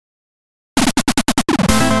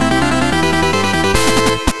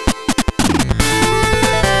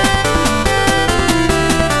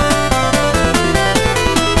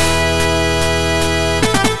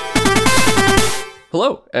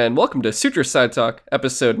Hello, and welcome to Sutro Sidetalk,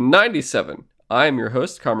 episode 97. I am your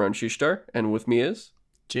host, Kamran Shushtar, and with me is...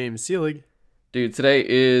 James Seelig. Dude, today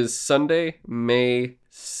is Sunday, May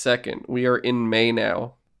 2nd. We are in May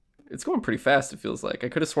now. It's going pretty fast, it feels like. I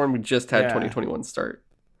could have sworn we just had 2021 start.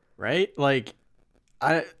 Right? Like,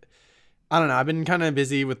 I don't know. I've been kind of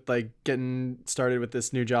busy with, getting started with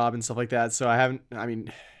this new job and stuff like that, so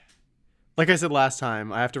like I said last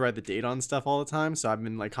time, I have to write the date on stuff all the time, so I've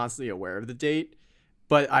been, constantly aware of the date.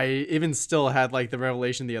 But I even still had, the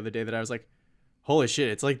revelation the other day that I was like, holy shit,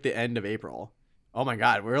 it's, the end of April. Oh, my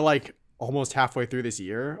God. We're, almost halfway through this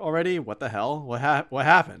year already? What the hell? What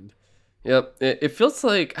happened? Yep. It feels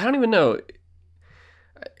like... I don't even know.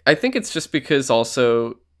 I think it's just because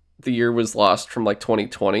also the year was lost from,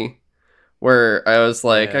 2020, where I was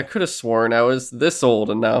like, I could have sworn I was this old,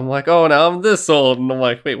 and now I'm like, oh, now I'm this old. And I'm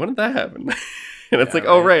like, wait, when did that happen? And it's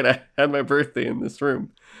oh, right, I had my birthday in this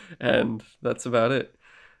room. And that's about it.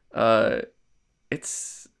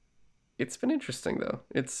 It's been interesting though.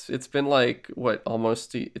 It's been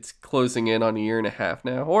almost it's closing in on a year and a half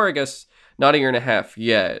now, or I guess not a year and a half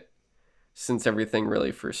yet since everything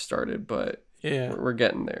really first started, but we're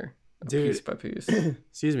getting there. Dude, piece by piece.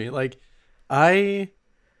 Excuse me.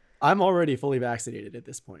 I'm already fully vaccinated at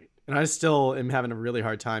this point, and I still am having a really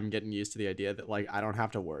hard time getting used to the idea that I don't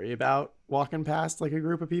have to worry about walking past a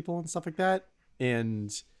group of people and stuff like that.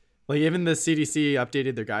 And even the CDC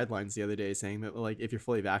updated their guidelines the other day saying that if you're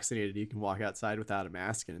fully vaccinated, you can walk outside without a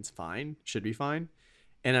mask and it's fine, should be fine.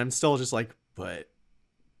 And I'm still just but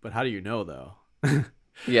how do you know though?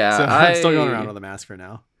 Yeah. So I'm still going around with a mask for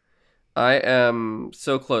now. I am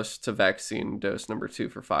so close to vaccine dose number 2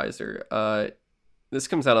 for Pfizer. This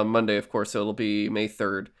comes out on Monday, of course, so it'll be May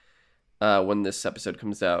 3rd when this episode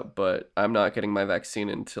comes out, but I'm not getting my vaccine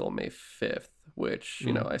until May 5th, which,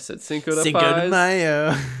 I said Cinco de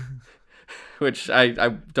Mayo. Which I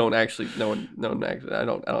don't actually, I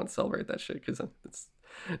don't celebrate that shit because it's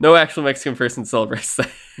no actual Mexican person celebrates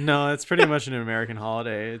that. No, it's pretty much an American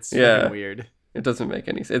holiday. It's weird. It doesn't make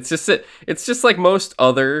any sense. It's just like most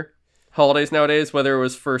other holidays nowadays, whether it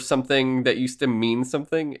was for something that used to mean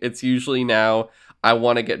something, it's usually now I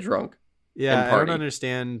want to get drunk. Yeah, I don't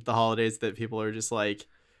understand the holidays that people are just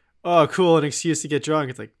oh, cool, an excuse to get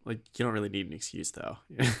drunk. It's like you don't really need an excuse though.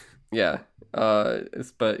 Yeah.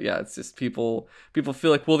 It's just people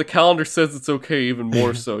feel well, the calendar says it's okay, even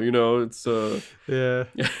more so, it's yeah.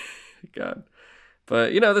 God.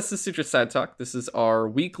 But this is Sutro Side Talk. This is our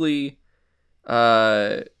weekly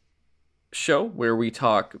show where we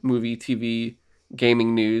talk movie, TV,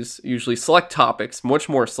 gaming news, usually select topics, much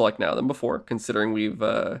more select now than before, considering we've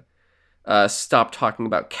stopped talking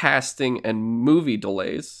about casting and movie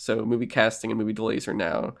delays. So movie casting and movie delays are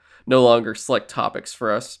now no longer select topics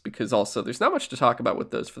for us, because also there's not much to talk about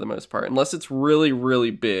with those for the most part, unless it's really,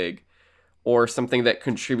 really big or something that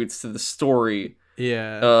contributes to the story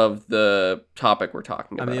of the topic we're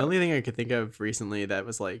talking about. The only thing I could think of recently that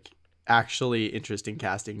was actually interesting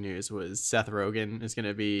casting news was Seth Rogen is going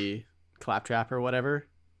to be Claptrap or whatever.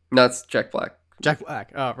 No, it's Jack Black. Jack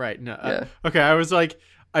Black. Oh, right. No. Yeah. Okay, I was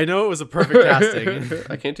I know it was a perfect casting.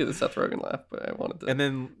 I can't do the Seth Rogen laugh, but I wanted to. And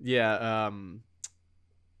then,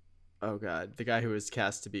 oh God, the guy who was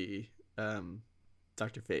cast to be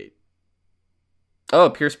Dr. Fate. Oh,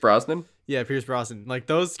 Pierce Brosnan? Yeah, Pierce Brosnan.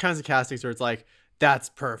 Those kinds of castings where it's that's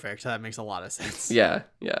perfect. That makes a lot of sense. Yeah,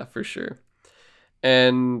 for sure.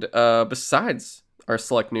 And besides our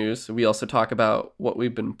select news, we also talk about what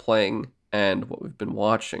we've been playing and what we've been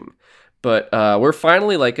watching. But we're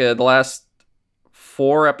finally, the last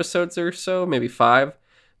 4 episodes or so, maybe 5,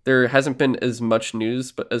 there hasn't been as much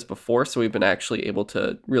news as before, so we've been actually able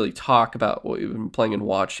to really talk about what we've been playing and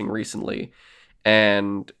watching recently.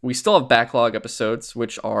 And we still have backlog episodes,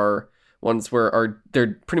 which are ones where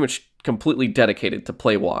they're pretty much completely dedicated to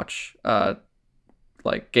play watch,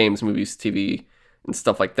 games, movies, TV, and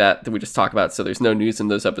stuff like that we just talk about. So there's no news in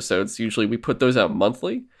those episodes. Usually we put those out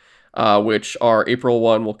monthly, which our April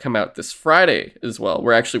 1 will come out this Friday as well.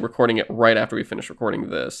 We're actually recording it right after we finish recording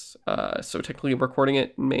this. So technically we're recording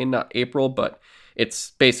it in May, not April, but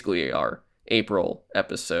it's basically our April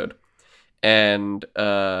episode. And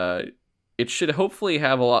it should hopefully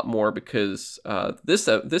have a lot more because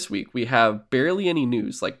this week we have barely any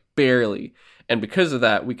news, barely. And because of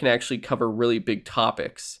that, we can actually cover really big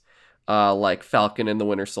topics like Falcon and the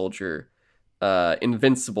Winter Soldier,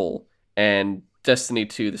 Invincible, and Destiny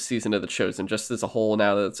 2, the Season of the Chosen, just as a whole.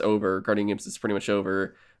 Now that it's over, Guardian Games is pretty much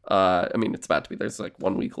over. It's about to be. There's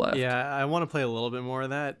 1 week left. Yeah, I want to play a little bit more of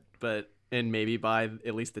that, and maybe buy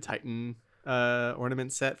at least the Titan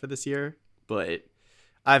ornament set for this year. But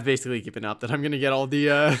I've basically given up that I'm gonna get all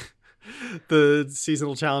the the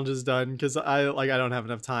seasonal challenges done because I don't have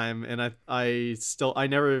enough time, and I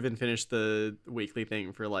never even finished the weekly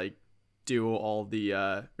thing for like do all the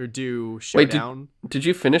or do Wait, showdown. did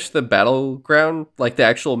you finish the battleground, like the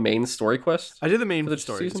actual main story quest? I did the main for the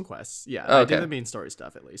story season? quests. Yeah, Oh, I okay. did the main story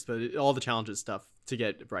stuff at least, but all the challenges stuff to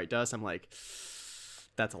get Bright Dust, I'm like,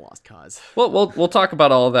 that's a lost cause. Well, we'll talk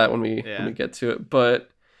about all of that when we Yeah. get to it.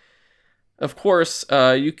 But of course,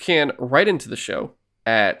 you can write into the show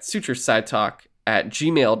at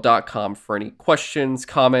suturesidetalk@gmail.com for any questions,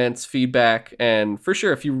 comments, feedback, and for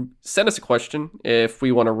sure, if you send us a question, if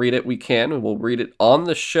we want to read it, we can, and we'll read it on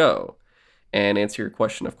the show and answer your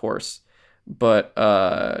question, of course. But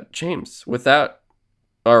James, with that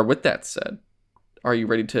said, are you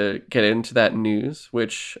ready to get into that news?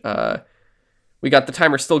 Which we got the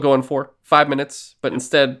timer still going for 5 minutes, but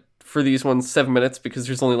instead for these ones 7 minutes because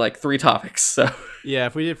there's only like 3 topics. So Yeah,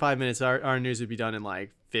 if we did 5 minutes, our news would be done in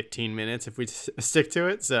like 15 minutes if we stick to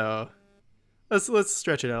it. So let's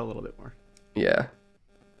stretch it out a little bit more. yeah.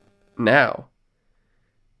 Now,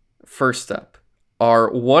 first up,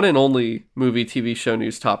 our one and only movie TV show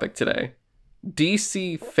news topic today.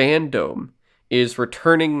 DC Fandom is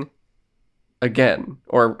returning again,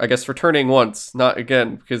 or I guess returning once, not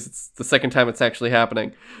again, because it's the second time it's actually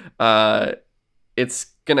happening. It's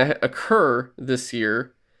gonna occur this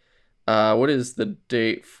year. What is the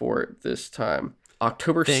date for it this time?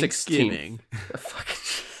 October 16th. Thanksgiving.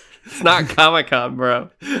 It's not Comic-Con, bro.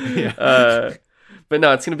 Yeah. But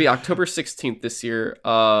no, it's gonna be October 16th this year.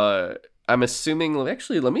 I'm assuming.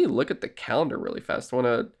 Actually, let me look at the calendar really fast. I want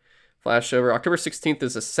to flash over. October 16th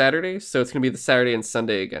is a Saturday, so it's going to be the Saturday and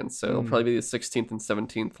Sunday again. So it'll probably be the 16th and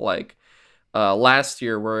 17th, like last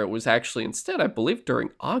year, where it was actually instead, I believe,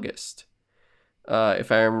 during August,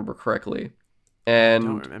 if I remember correctly. And I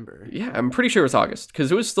don't remember. Yeah, I'm pretty sure it was August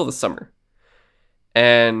because it was still the summer.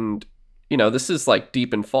 And, you know, this is like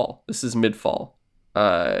deep in fall. This is mid-fall.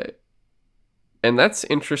 And that's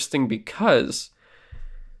interesting because,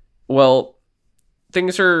 well,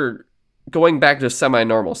 things are going back to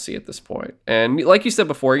semi-normalcy at this point. And like you said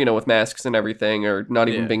before, you know, with masks and everything, or not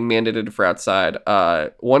even being mandated for outside,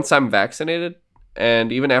 once I'm vaccinated,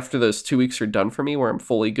 and even after those 2 weeks are done for me where I'm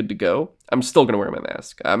fully good to go, I'm still going to wear my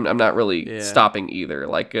mask. I'm not really stopping either.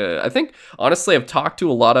 Like, I think, honestly, I've talked to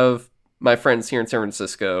a lot of my friends here in San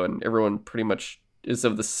Francisco, and everyone pretty much is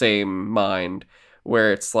of the same mind,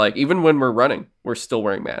 where it's like, even when we're running, we're still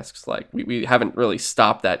wearing masks. Like, we haven't really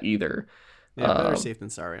stopped that either. Yeah, better safe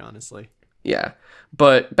than sorry, honestly. Yeah.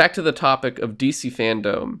 But back to the topic of DC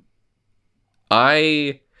Fandom,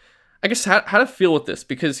 I guess how to feel with this,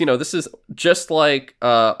 because, you know, this is just like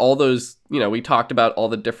all those, you know, we talked about all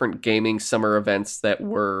the different gaming summer events that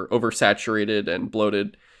were oversaturated and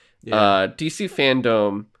bloated. Yeah. DC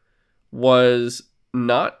Fandom was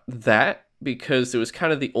not that, because it was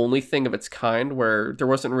kind of the only thing of its kind where there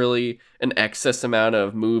wasn't really an excess amount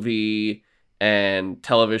of movie and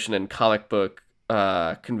television and comic book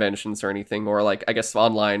conventions or anything, or like, I guess,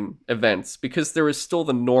 online events, because there was still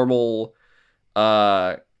the normal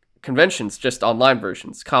conventions, just online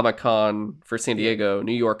versions, Comic-Con for San Diego,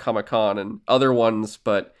 New York Comic-Con, and other ones,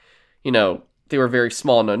 but, you know, they were very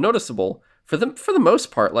small and unnoticeable. For the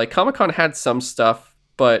most part, like, Comic-Con had some stuff,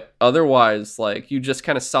 but otherwise, like, you just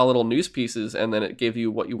kind of saw little news pieces, and then it gave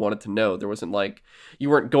you what you wanted to know. There wasn't, like,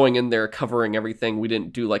 you weren't going in there covering everything. We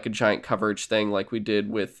didn't do, like, a giant coverage thing like we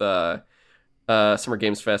did with Summer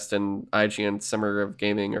Games Fest and IGN Summer of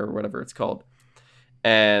Gaming, or whatever it's called.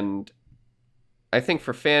 And I think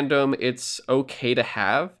for Fandom, it's okay to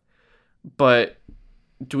have, but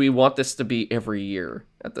do we want this to be every year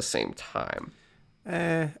at the same time?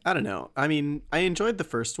 I don't know. I mean, I enjoyed the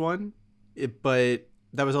first one, but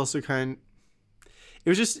that was also it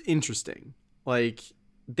was just interesting. Like,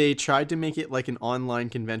 they tried to make it like an online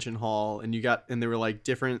convention hall, and there were like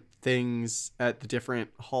different things at the different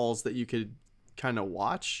halls that you could kind of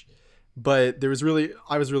watch, but I was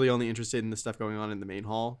really only interested in the stuff going on in the main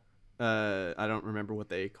hall. I don't remember what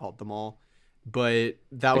they called them all, but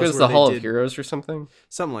that was the Hall of Heroes or something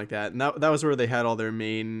like that, and that was where they had all their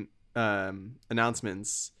main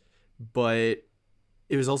announcements. But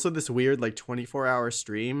it was also this weird like 24-hour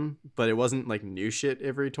stream, but it wasn't like new shit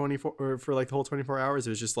every 24 or for like the whole 24 hours. It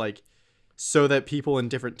was just like so that people in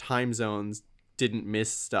different time zones didn't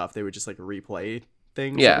miss stuff. They would just like replay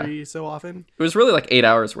things every so often. It was really like 8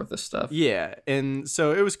 hours worth of stuff. Yeah, and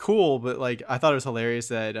so it was cool, but like I thought it was hilarious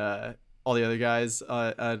that all the other guys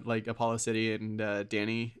at like Apollo City and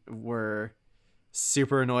Danny were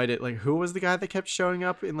super annoyed at like, who was the guy that kept showing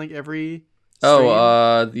up in like every stream?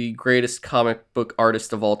 The greatest comic book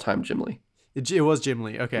artist of all time, Jim Lee. It was Jim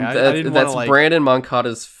Lee. Okay, I That's didn't want to like... Brandon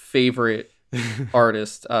Moncada's favorite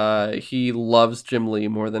artist. He loves Jim Lee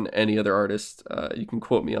more than any other artist. You can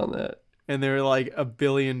quote me on that. And there were like a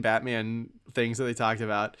billion Batman things that they talked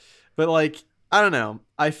about. But like, I don't know.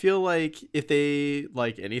 I feel like if they,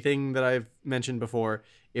 like anything that I've mentioned before,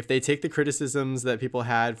 if they take the criticisms that people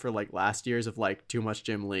had for like last year's of like too much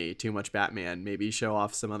Jim Lee, too much Batman, maybe show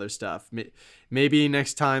off some other stuff. Maybe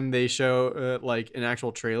next time they show like an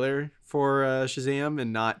actual trailer for Shazam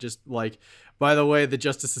and not just like, by the way, the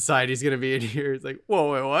Justice Society is going to be in here. It's like,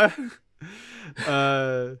 whoa, wait, what?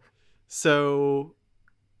 So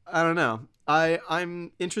I don't know.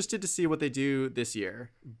 I'm interested to see what they do this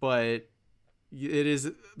year, but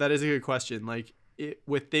that is a good question. Like,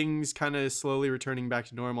 with things kind of slowly returning back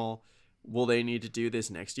to normal, will they need to do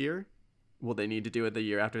this next year? Will they need to do it the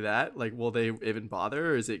year after that? Like, will they even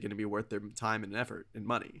bother, or is it going to be worth their time and effort and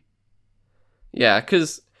money? Yeah,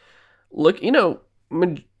 because look, the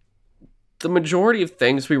majority of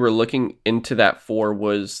things we were looking into that for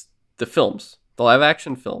was the films, the live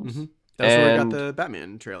action films. Mm-hmm. That's where we got the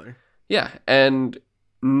Batman trailer. Yeah, and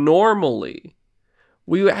normally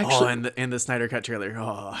we actually and the Snyder Cut trailer. Dude,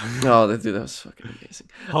 that was fucking amazing.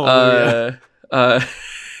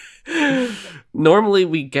 Normally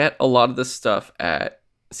we get a lot of this stuff at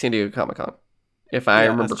San Diego Comic-Con, if I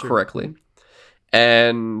remember correctly.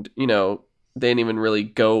 And they didn't even really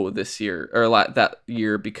go this year or that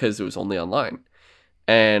year because it was only online.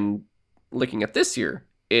 And looking at this year,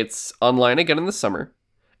 it's online again in the summer,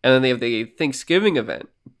 and then they have the Thanksgiving event.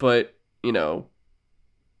 But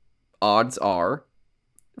odds are,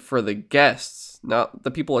 for the guests, not the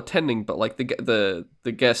people attending, but like the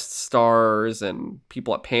guest stars and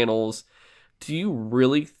people at panels, do you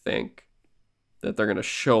really think that they're gonna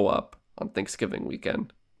show up on Thanksgiving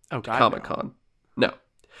weekend to Comic-Con? No.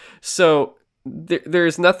 So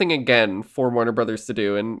there's nothing again for Warner Brothers to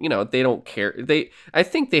do, and they don't care. I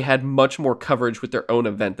think they had much more coverage with their own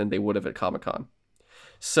event than they would have at Comic-Con.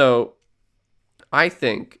 So I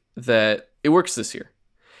think that it works this year.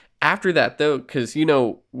 After that, though, because,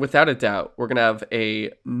 without a doubt, we're going to have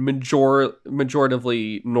a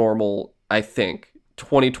majoritively normal, I think,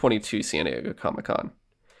 2022 San Diego Comic-Con.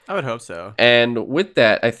 I would hope so. And with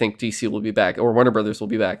that, I think DC will be back, or Warner Brothers will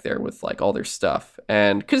be back there with, like, all their stuff.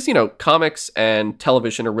 And because, comics and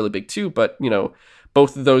television are really big, too, but,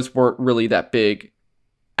 both of those weren't really that big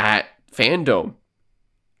at Fandom,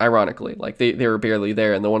 ironically. Like, they were barely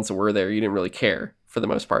there, and the ones that were there, you didn't really care, for the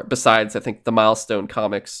most part. Besides, I think, the Milestone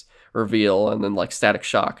Comics reveal, and then like Static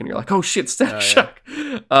Shock, and you're like, oh shit, Static Shock.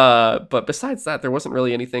 But besides that, there wasn't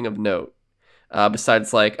really anything of note.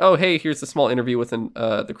 Besides like, oh hey, here's a small interview with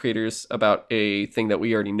the creators about a thing that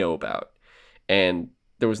we already know about, and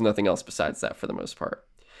there was nothing else besides that for the most part.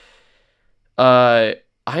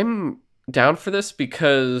 I'm down for this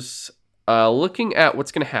because looking at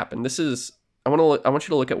what's going to happen, I want you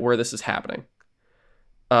to look at where this is happening.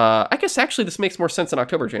 I guess actually this makes more sense in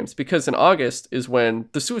October, James, because in August is when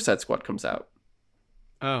the Suicide Squad comes out.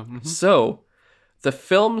 Oh. Mm-hmm. So the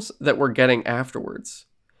films that we're getting afterwards,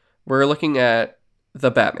 we're looking at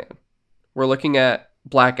The Batman. We're looking at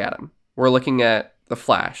Black Adam. We're looking at The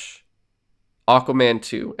Flash, Aquaman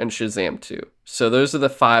 2, and Shazam 2. So those are the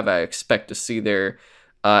 5 I expect to see there.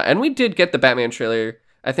 And we did get the Batman trailer.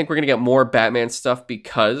 I think we're going to get more Batman stuff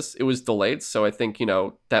because it was delayed. So I think,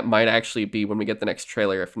 that might actually be when we get the next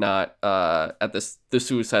trailer, if not at the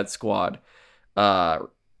Suicide Squad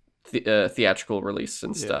theatrical release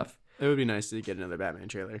and stuff. It would be nice to get another Batman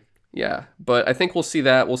trailer. Yeah, but I think we'll see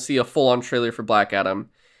that. We'll see a full-on trailer for Black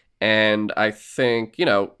Adam. And I think,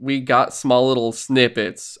 we got small little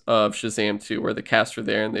snippets of Shazam 2 where the cast were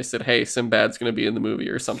there and they said, hey, Sinbad's going to be in the movie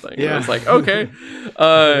or something. Yeah. And I was like, okay. I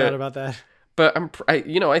forgot about that. But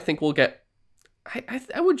I think we'll get.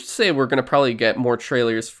 I would say we're gonna probably get more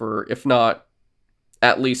trailers for, if not,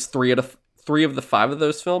 at least three of the 5 of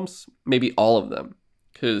those films, maybe all of them,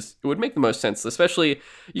 because it would make the most sense. Especially,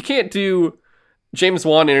 you can't do James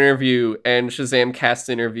Wan interview and Shazam cast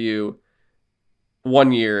interview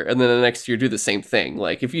one year and then the next year do the same thing.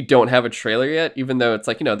 Like, if you don't have a trailer yet, even though it's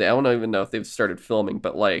like, I don't even know if they've started filming,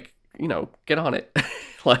 but like, get on it.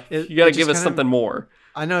 Like, you gotta give us something more.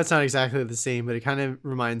 I know it's not exactly the same, but it kind of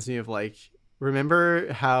reminds me of like,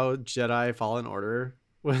 remember how Jedi Fallen Order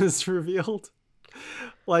was revealed?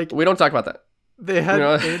 Like, we don't talk about that. They had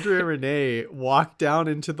Andrea Renee walk down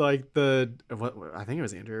into like I think it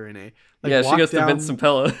was Andrea Renee. Like, yeah, she goes to Vince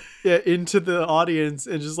Zampella. Yeah, into the audience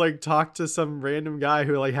and just like talk to some random guy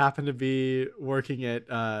who like happened to be working at.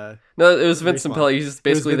 No, it was Vince Zampella. He's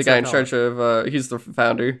basically the guy in charge of. He's the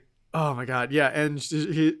founder. Oh my god, yeah, and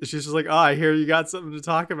she's just like, "Oh, I hear you got something to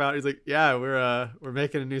talk about." He's like, "Yeah, we're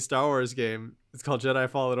making a new Star Wars game. It's called Jedi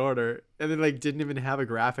Fallen Order," and then like didn't even have a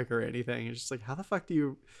graphic or anything. It's just like, how the fuck do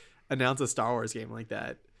you announce a Star Wars game like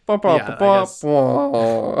that? Ba, But ba, ba, yeah, I ba, guess.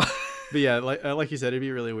 ba. But yeah, like you said, it'd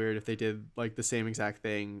be really weird if they did like the same exact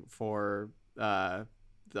thing for the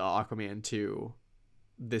Aquaman 2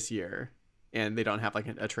 this year, and they don't have like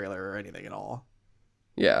a trailer or anything at all.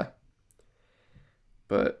 Yeah.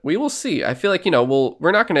 But we will see. I feel like,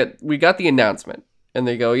 we're not going to, we got the announcement and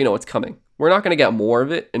they go, it's coming. We're not going to get more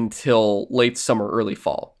of it until late summer, early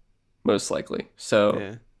fall, most likely. So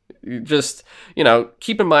Yeah. you just,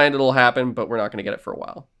 keep in mind it'll happen, but we're not going to get it for a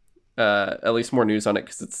while. At least more news on it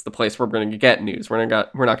because it's the place where we're going to get news. We're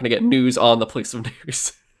not going to get news on the place of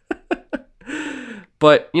news.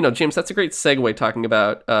 But, James, that's a great segue talking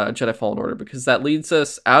about Jedi Fallen Order because that leads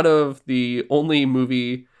us out of the only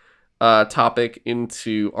movie topic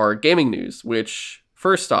into our gaming news, which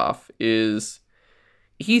first off is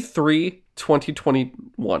E3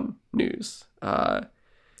 2021 news. All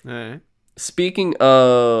right. Speaking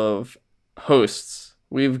of hosts,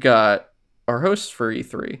 we've got our hosts for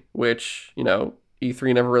E3, which,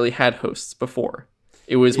 E3 never really had hosts before.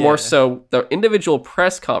 It was more so the individual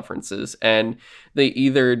press conferences, and they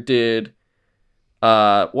either did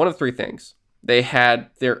one of three things. They had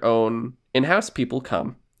their own in-house people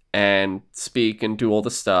come and speak and do all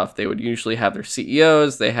the stuff. They would usually have their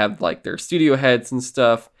CEOs, they have like their studio heads and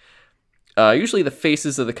stuff. Usually the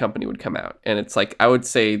faces of the company would come out, and it's like, I would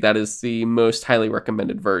say that is the most highly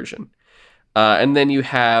recommended version. And then you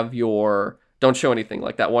have your don't show anything.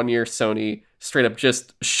 Like that one year Sony straight up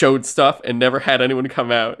just showed stuff and never had anyone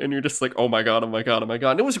come out, and you're just like, oh my god, oh my god, oh my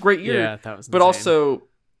god. And it was a great year. Yeah, that was insane. But also,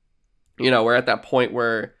 we're at that point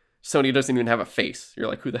where Sony doesn't even have a face. You're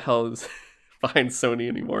like, who the hell is behind Sony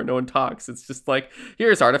anymore? No one talks. It's just like,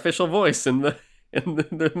 here's artificial voice in the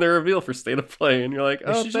reveal for State of Play, and you're like,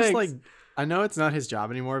 oh, thanks. Just like, I know it's not his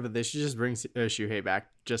job anymore, but they should just bring Shuhei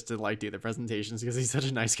back just to like do the presentations because he's such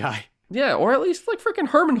a nice guy. Yeah, or at least like freaking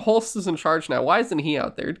Herman Hulst is in charge now. Why isn't he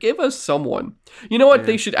out there? Give us someone. You know what? Yeah.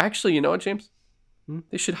 They should actually, you know what, James?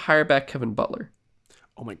 They should hire back Kevin Butler.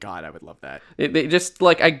 Oh my god, I would love that. They just,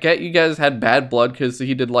 like, I get you guys had bad blood because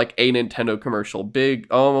he did like a Nintendo commercial.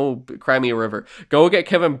 Cry me a river. Go get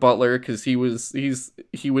Kevin Butler because he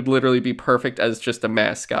would literally be perfect as just a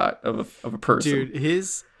mascot of a person. Dude,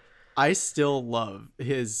 I still love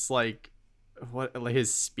his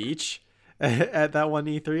his speech at that one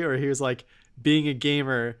E3 where he was like, being a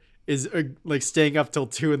gamer is like staying up till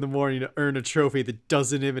 2 a.m. to earn a trophy that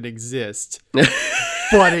doesn't even exist.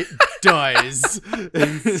 But it does.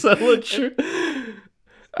 So true.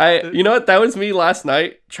 You know what? That was me last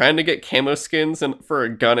night trying to get camo skins for a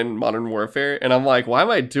gun in Modern Warfare, and I'm like, why am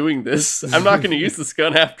I doing this? I'm not going to use this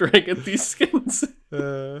gun after I get these skins.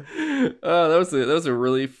 That was a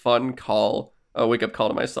really fun call, a wake up call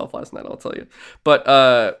to myself last night. I'll tell you. But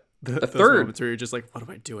the third moments where you're just like, what am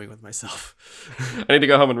I doing with myself? I need to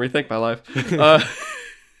go home and rethink my life.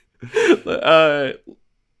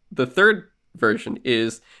 The third version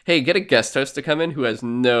is, hey, get a guest host to come in who has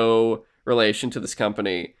no relation to this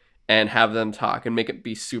company and have them talk and make it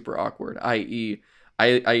be super awkward, i.e.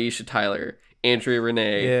 Aisha Tyler, Andrea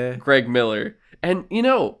Renee, Greg Miller. And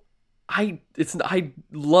I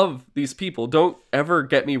love these people. Don't ever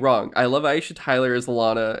get me wrong. I love Aisha Tyler as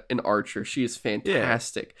Lana in Archer. She is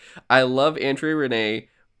fantastic. Yeah. I love Andrea Renee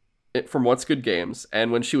from What's Good Games,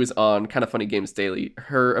 and when she was on Kind of Funny Games Daily,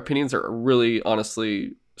 her opinions are really,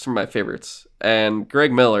 honestly, some of my favorites. And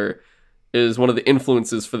Greg Miller is one of the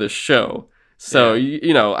influences for this show. So,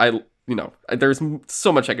 there's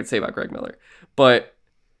so much I could say about Greg Miller. But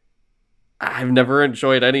I've never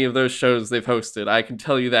enjoyed any of those shows they've hosted. I can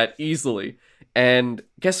tell you that easily. And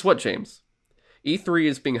guess what, James? E3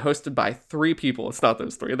 is being hosted by 3 people. It's not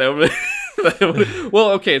those 3.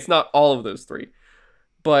 Well, okay, it's not all of those 3.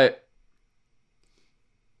 But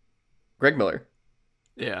Greg Miller.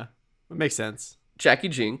 Yeah, it makes sense. Jackie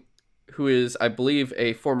Jing, who is, I believe,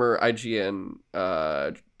 a former IGN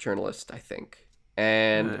journalist, I think.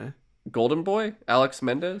 And Golden Boy, Alex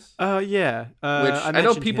Mendez. Yeah. Which I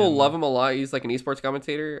know people love him a lot. He's like an esports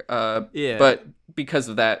commentator. But because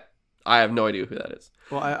of that, I have no idea who that is.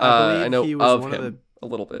 Well, I believe I know he was of him a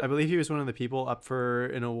little bit. I believe he was one of the people up for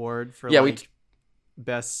an award for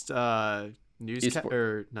best sportscaster.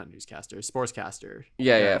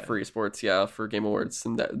 Yeah, for esports, for Game Awards.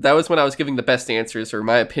 And that was when I was giving the best answers or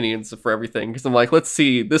my opinions for everything. Because I'm like, let's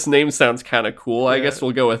see, this name sounds kind of cool. I guess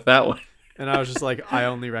we'll go with that one. And I was just like, I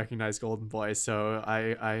only recognize Golden Boy, so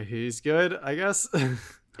he's good, I guess.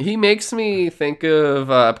 He makes me think of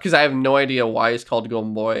because I have no idea why he's called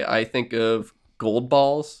Golden Boy. I think of Gold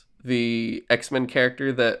Balls, the X-Men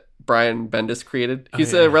character that Brian Bendis created. Oh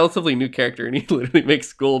He's a yeah, relatively new character, and he literally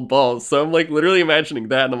makes gold balls. So I'm like literally imagining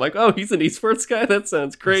that, and I'm like, oh, he's an esports guy. That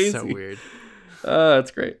sounds that's so crazy. weird.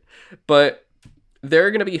 That's great. But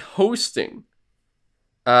they're gonna be hosting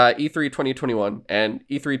E3 2021, and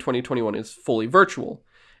E3 2021 is fully virtual,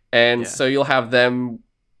 and Yeah. so you'll have them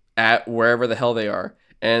at wherever the hell they are,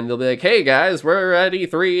 and they'll be like, hey guys, we're at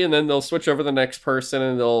E3, and then they'll switch over the next person,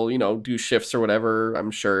 and they'll, do shifts or whatever,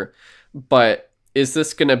 I'm sure. But is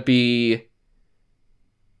this gonna be,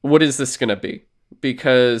 what is this gonna be?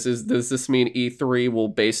 Because does this mean E3 will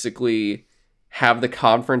basically have the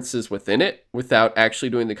conferences within it without actually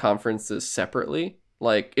doing the conferences separately?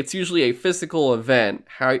 Like, it's usually a physical event.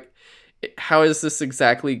 How is this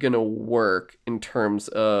exactly gonna work in terms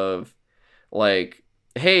of, like,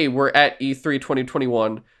 hey, we're at E3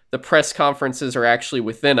 2021. The press conferences are actually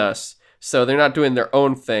within us, so they're not doing their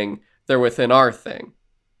own thing. They're within our thing.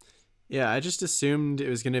 Yeah, I just assumed it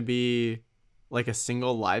was gonna be like a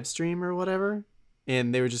single live stream or whatever,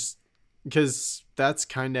 and they were just because that's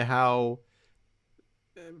kind of how.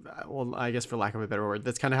 Well, I guess for lack of a better word,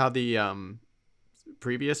 that's kind of how the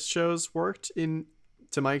previous shows worked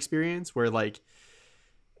to my experience, where like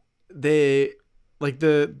they like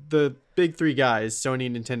the big three guys, Sony,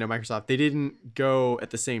 Nintendo, Microsoft, they didn't go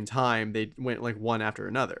at the same time. They went like one after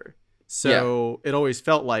another. Yeah, So it always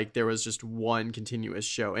felt like there was just one continuous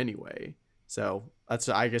show anyway. So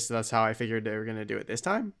I guess that's how I figured they were gonna do it this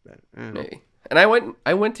time. But I don't know. maybe. And I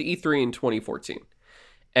went to E3 in 2014.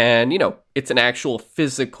 And, it's an actual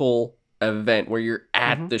physical event where you're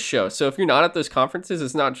at Mm-hmm. the show. So if you're not at those conferences,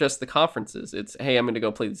 it's not just the conferences. It's, hey, I'm going to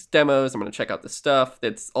go play these demos. I'm going to check out the stuff.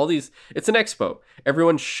 It's an expo.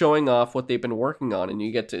 Everyone's showing off what they've been working on, and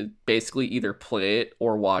you get to basically either play it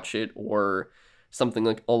or watch it or something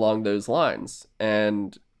like along those lines.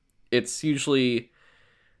 And it's usually,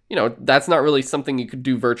 that's not really something you could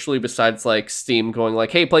do virtually besides like Steam going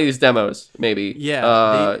like, hey, play these demos, maybe.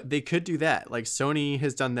 Yeah, they could do that. Like Sony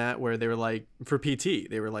has done that where they were like for PT,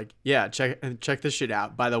 they were like, yeah, check this shit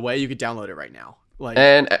out. By the way, you could download it right now. Like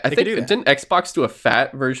And I they think, could do that. didn't Xbox do a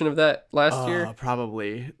fat version of that last year?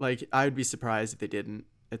 Probably. Like I would be surprised if they didn't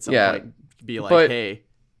at some Yeah, point be like, but hey,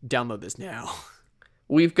 download this now.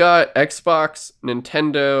 we've got Xbox,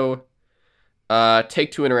 Nintendo,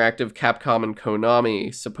 Take-Two Interactive, Capcom, and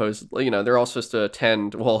Konami. Supposedly, they're all supposed to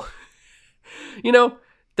attend. Well, you know,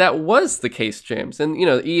 that was the case, James. And,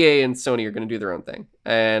 EA and Sony are going to do their own thing.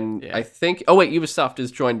 And Yeah. I think, oh, wait, Ubisoft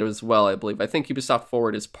is joined as well, I believe. I think Ubisoft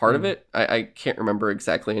Forward is part of Mm. it. I can't remember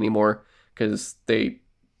exactly anymore because they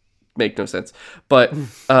make no sense. But,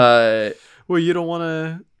 Well, you don't want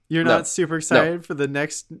to. You're No. not super excited for the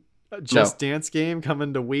next Just Dance game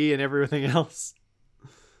coming to Wii and everything else.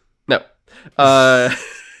 no.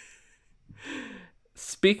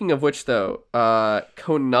 Speaking of which, though,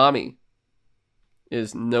 Konami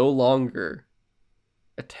is no longer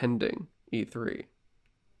attending E3.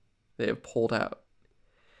 They have pulled out.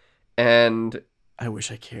 And I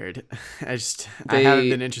wish I cared. I They- haven't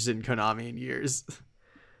been interested in Konami in years.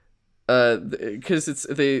 because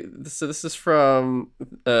so this is from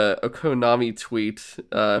a Konami tweet.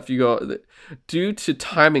 If you go, due to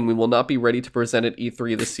timing, we will not be ready to present at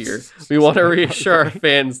E3 this year. We want to reassure our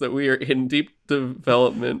fans that we are in deep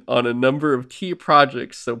development on a number of key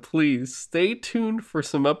projects, so please stay tuned for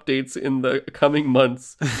some updates in the coming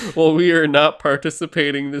months. While we are not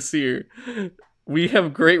participating this year, we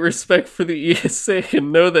have great respect for the ESA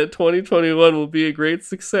and know that 2021 will be a great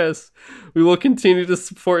success. We will continue to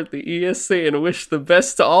support the ESA and wish the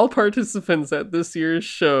best to all participants at this year's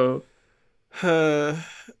show. It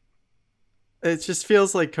just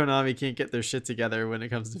feels like Konami can't get their shit together when it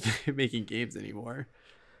comes to making games anymore.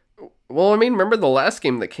 Well, I mean, remember the last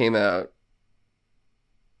game that came out?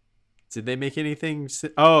 Did they make anything?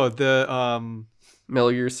 Oh,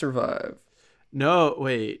 Metal Gear Survive. no,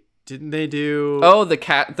 wait. Didn't they do? Oh, the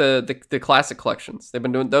classic collections. They've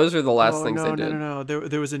been doing those are the last things no, they did. No.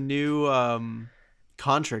 There was a new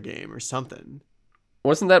Contra game or something.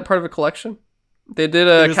 Wasn't that part of a collection? They did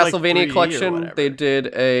It a was like Castlevania 3 or collection. whatever. They did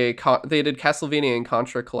Castlevania and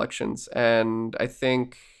Contra collections, and I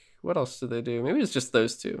think what else did they do? Maybe it's just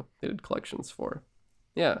those two they did collections for.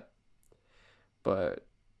 Yeah, but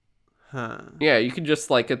Huh. yeah, you can just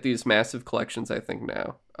like get these massive collections. I think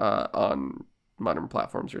now on modern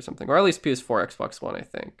platforms or something, or at least PS4, Xbox One. I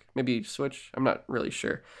think maybe Switch. I'm not really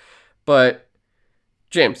sure, but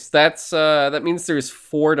James, that means there's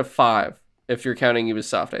 4 to 5 if you're counting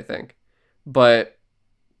Ubisoft. I think. But,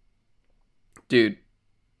 dude,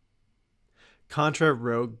 Contra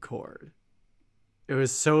Rogue Core. It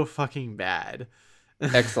was so fucking bad.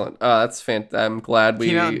 Excellent. That's I'm glad we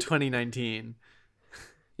came out in 2019.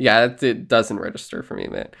 Yeah, it doesn't register for me,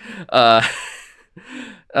 man.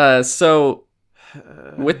 So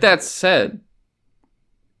with that said,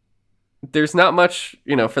 there's not much,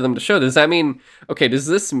 for them to show. Does that mean, okay, does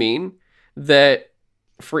this mean that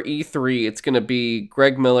for E3, it's going to be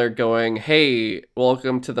Greg Miller going, hey,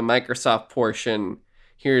 welcome to the Microsoft portion.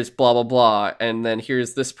 Here's blah, blah, blah. And then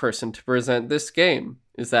here's this person to present this game.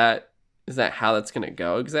 Is that how that's going to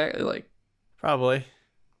go exactly? Like, probably.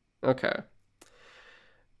 Okay.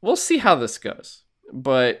 We'll see how this goes.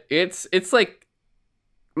 But it's like,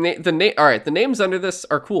 all right, the names under this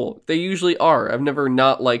are cool. They usually are. I've never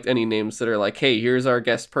not liked any names that are like, hey, here's our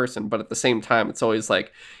guest person. But at the same time, it's always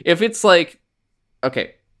like, if it's like,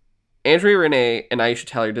 okay, Andrea Renee and Aisha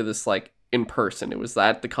Tyler did this like in person. It was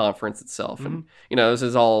at the conference itself. And, this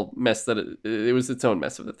is all mess that it was its own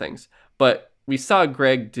mess of the things. But we saw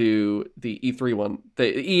Greg do the E3 one,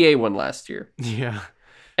 the EA one last year. Yeah.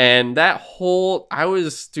 And that whole, I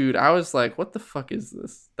was like, what the fuck is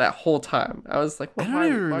this? That whole time. I was like, I don't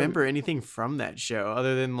even remember anything from that show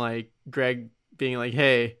other than like Greg being like,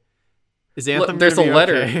 hey, is Anthem there's a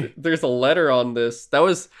letter. Okay? There's a letter on this. That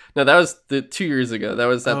was the 2 years ago. That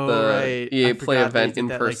was at the EA Play event in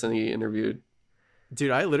person. He interviewed. Dude,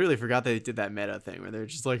 I literally forgot they did that meta thing where they're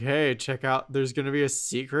just like, hey, check out, there's going to be a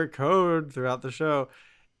secret code throughout the show.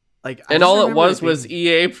 Like, and all it was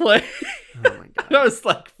EA Play. Oh my god! I was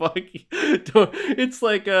like, "Fuck!" It's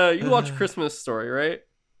like you watch Christmas Story, right?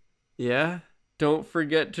 Yeah. Don't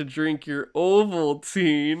forget to drink your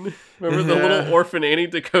Ovaltine. Remember the little orphan Annie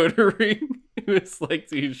decoder ring? It was like,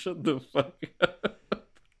 dude, shut the fuck up.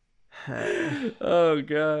 Oh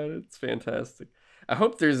god, it's fantastic. I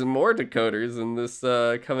hope there's more decoders in this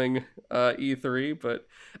coming E3, but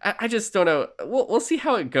I just don't know. We'll see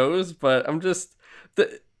how it goes, but I'm just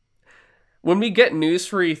when we get news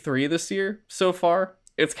for E3 this year so far,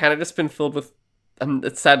 it's kind of just been filled with,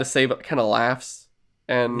 it's sad to say, but kind of laughs.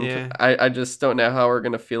 And yeah. I just don't know how we're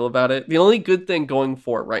going to feel about it. The only good thing going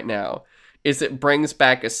for it right now is it brings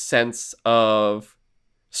back a sense of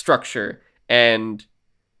structure and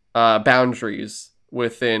boundaries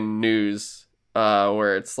within news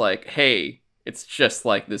where it's like, hey, it's just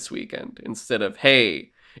like this weekend, instead of,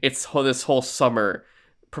 hey, it's this whole summer.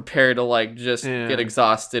 Prepare to like just get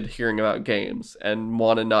exhausted hearing about games and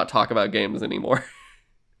want to not talk about games anymore.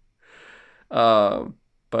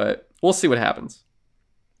 But we'll see what happens.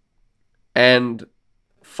 And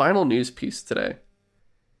final news piece today.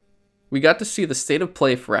 We got to see the state of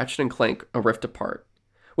play for Ratchet & Clank: A Rift Apart,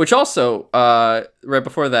 which also, right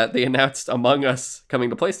before that, they announced Among Us coming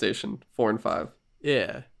to PlayStation 4 and 5.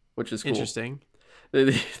 Yeah. Which is cool. Interesting. I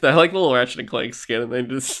like the little Ratchet & Clank skin, and they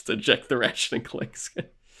just eject the Ratchet & Clank skin.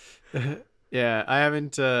 Yeah, I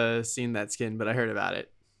haven't seen that skin, but I heard about it.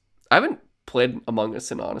 I haven't played Among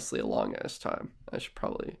Us in honestly a long ass time. I should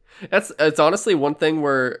probably. It's honestly one thing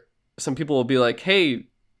where some people will be like, "Hey,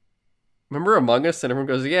 remember Among Us?" And everyone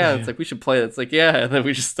goes, "Yeah." It's like, we should play it. It's like, yeah, and then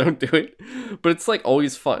we just don't do it. But it's like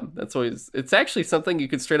always fun. It's actually something you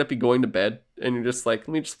could straight up be going to bed and you're just like,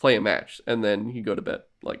 let me just play a match, and then you go to bed.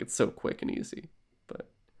 Like, it's so quick and easy. But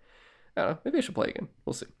I don't know. Maybe I should play again.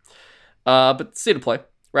 We'll see. But state of play.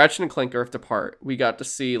 Ratchet & Clank Rift Apart, we got to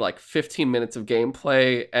see like 15 minutes of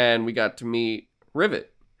gameplay, and we got to meet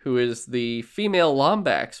Rivet, who is the female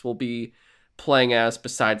Lombax we'll be playing as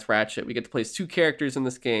besides Ratchet. We get to play as 2 characters in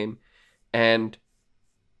this game, and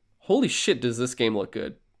holy shit, does this game look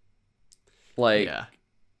good. Like,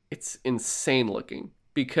 it's insane looking,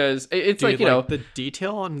 because it's like, the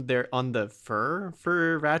detail on the fur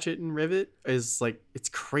for Ratchet and Rivet is like, it's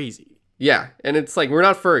crazy. Yeah, and it's like, we're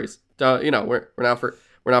not furries. We're not furries.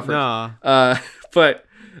 Nah. But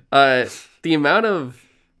the amount of,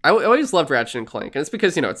 I always loved Ratchet and Clank, and it's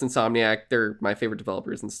because it's Insomniac. They're my favorite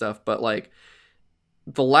developers and stuff. But like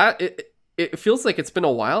it feels like it's been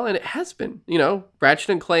a while, and it has been. Ratchet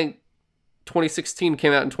and Clank 2016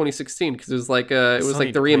 came out in 2016 because it was like the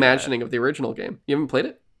reimagining of the original game. You haven't played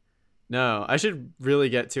it? No, I should really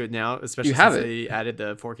get to it now, especially since they added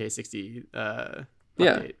the 4K 60.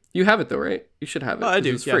 Yeah, update. You have it though, right? You should have it. I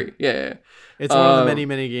do. It's free. Yeah. It's one of the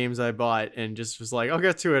many games I bought and just was like, I'll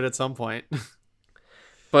get to it at some point.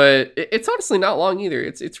 But it's honestly not long either.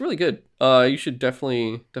 It's really good. You should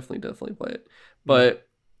definitely play it. But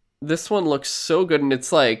this one looks so good, and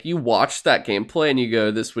it's like you watch that gameplay and you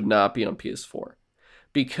go, this would not be on PS4,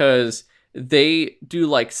 because they do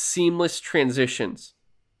like seamless transitions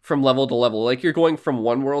from level to level. Like, you're going from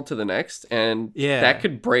one world to the next, and that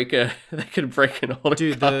could break an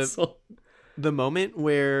older console. the moment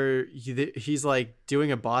where he's like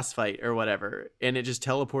doing a boss fight or whatever, and it just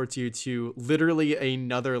teleports you to literally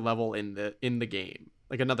another level in the game,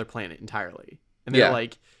 like another planet entirely. And they're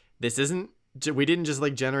like, this isn't, we didn't just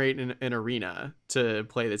like generate an arena to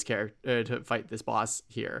play this character, to fight this boss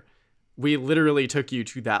here. We literally took you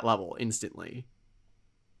to that level instantly.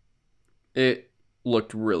 It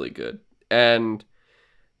looked really good. And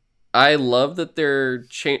I love that they're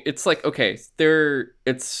it's like, okay,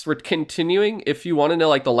 we're continuing. If you want to know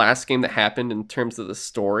like the last game that happened in terms of the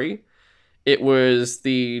story, it was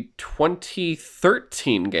the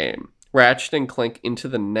 2013 game, Ratchet and Clank Into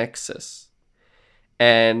the Nexus.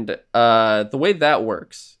 And the way that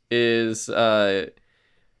works is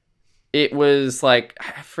it was like,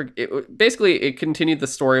 basically it continued the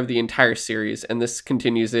story of the entire series, and this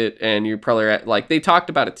continues it, and you're probably like, they talked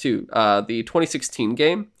about it too. The 2016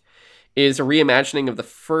 game is a reimagining of the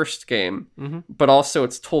first game, but also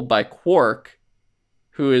it's told by Quark,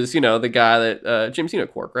 who is, the guy that, James,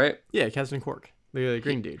 Quark, right? Yeah, Captain Quark, the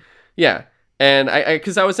green dude. Yeah, and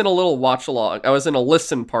because I was in a little watch along, I was in a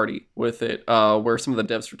listen party with it, where some of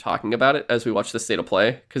the devs were talking about it as we watched the state of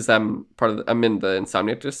play, because I'm in the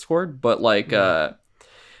Insomniac Discord, but like,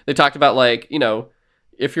 they talked about like,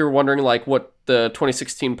 if you're wondering like what the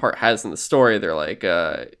 2016 part has in the story, they're like,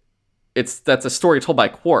 that's a story told by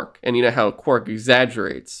Quark, and you know how Quark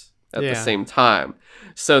exaggerates at the same time.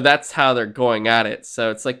 So that's how they're going at it.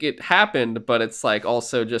 So it's like it happened, but it's like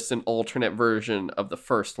also just an alternate version of the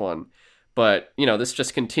first one. But, this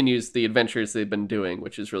just continues the adventures they've been doing,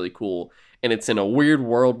 which is really cool. And it's in a weird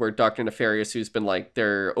world where Dr. Nefarious, who's been like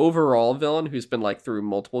their overall villain, who's been like through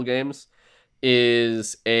multiple games,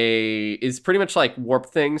 is pretty much like warp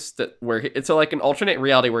things where it's like an alternate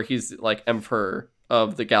reality where he's like emperor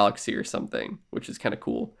of the galaxy or something, which is kind of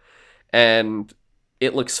cool. And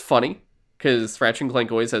it looks funny because Ratchet and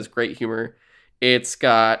Clank always has great humor. It's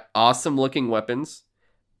got awesome looking weapons,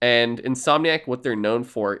 and Insomniac, what they're known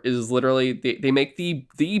for is literally they make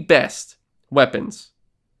the best weapons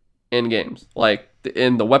in games, like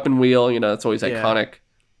in the weapon wheel, it's always iconic.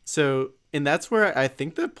 So, and that's where I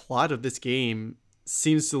think the plot of this game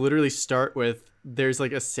seems to literally start with, there's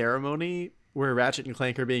like a ceremony where Ratchet and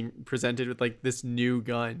Clank are being presented with like this new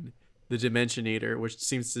gun, the Dimensionator, which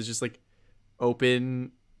seems to just like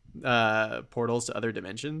open portals to other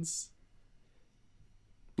dimensions.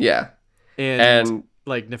 Yeah. And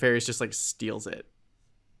like Nefarious just like steals it.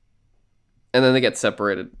 And then they get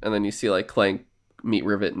separated, and then you see like Clank meet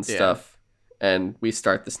Rivet and stuff, and we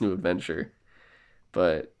start this new adventure.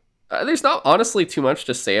 But there's not honestly too much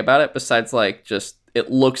to say about it besides like just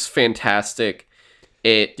it looks fantastic.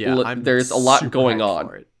 There's a lot going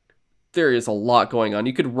on. There is a lot going on.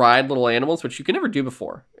 You could ride little animals, which you could never do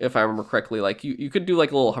before, if I remember correctly. Like you could do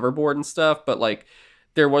like a little hoverboard and stuff, but like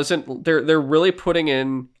they're really putting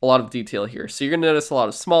in a lot of detail here. So you're gonna notice a lot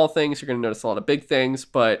of small things, you're gonna notice a lot of big things,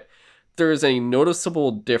 but there is a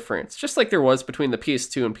noticeable difference, just like there was between the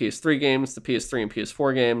PS2 and PS3 games, the PS3 and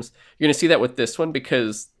PS4 games. You're gonna see that with this one,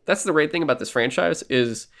 because that's the great thing about this franchise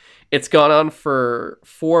is it's gone on for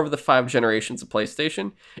 4 of the 5 generations of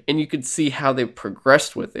PlayStation, and you could see how they've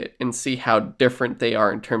progressed with it and see how different they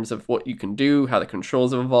are in terms of what you can do, how the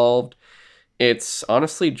controls have evolved. It's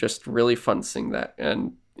honestly just really fun seeing that,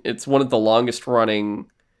 and it's one of the longest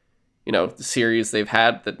running, series they've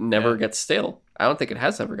had that never gets stale. I don't think it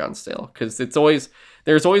has ever gone stale, because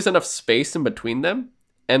there's always enough space in between them,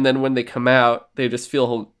 and then when they come out, they just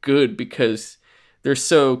feel good because they're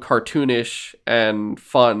so cartoonish and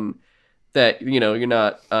fun that, you're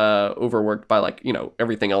not overworked by like,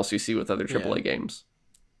 everything else you see with other AAA games.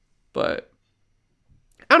 But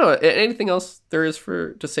I don't know, anything else there is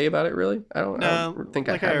to say about it, really? I don't think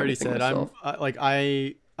like I have I already said, myself.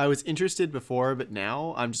 I was interested before, but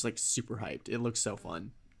now I'm just like super hyped. It looks so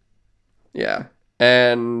fun. Yeah.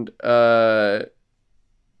 And that's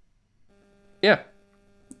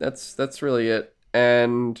really it.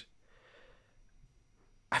 And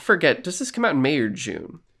I forget, does this come out in May or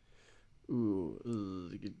June? Ooh,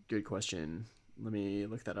 good question. Let me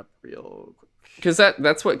look that up real quick. Because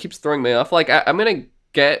that's what keeps throwing me off. Like, I'm gonna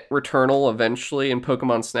get Returnal eventually and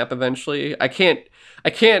Pokemon Snap eventually. I can't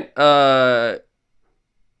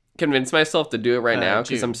convince myself to do it right now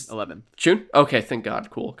because I'm 11th. June. Okay, thank God,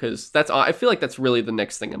 cool. Because I feel like that's really the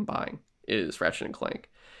next thing I'm buying is Ratchet and Clank,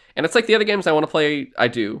 and it's like the other games I want to play. I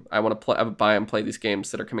want to buy and play these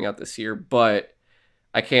games that are coming out this year, but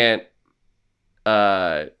I can't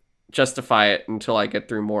justify it until I get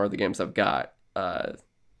through more of the games I've got.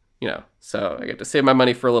 So I get to save my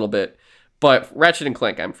money for a little bit. But Ratchet and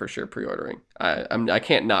Clank, I'm for sure pre-ordering. I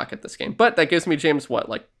can't knock at this game, but that gives me, James, what,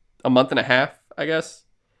 like a month and a half, I guess,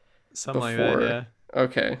 Something like that, before. yeah.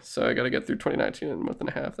 Okay, so I got to get through 2019 in a month and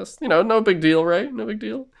a half. That's no big deal, right? No big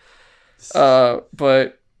deal.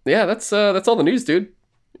 But yeah, that's all the news, dude.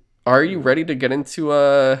 Are you ready to get into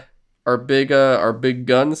our big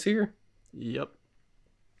guns here? Yep.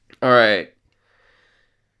 All right.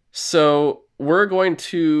 So we're going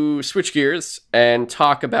to switch gears and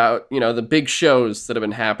talk about, the big shows that have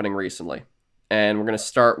been happening recently. And we're going to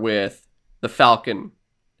start with The Falcon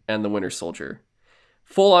and The Winter Soldier.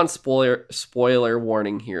 Full on spoiler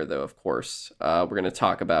warning here, though, of course. We're going to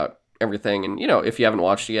talk about everything. And, if you haven't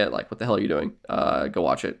watched it yet, like, what the hell are you doing? Go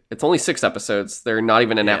watch it. It's only 6 episodes. They're not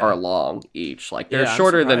even an hour long each. Like, they're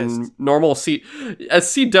shorter than normal. A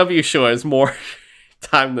CW show has more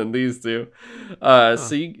time than these do.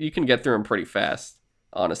 So you can get through them pretty fast,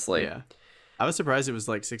 honestly. Yeah. I was surprised it was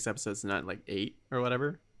like 6 episodes, not like 8 or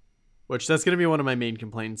whatever. Which that's going to be one of my main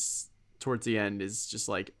complaints towards the end, is just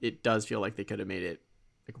like, it does feel like they could have made it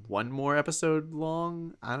like 1 more episode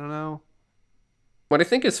long. I don't know. What I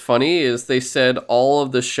think is funny is they said all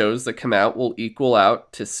of the shows that come out will equal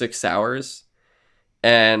out to 6 hours.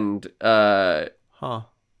 And I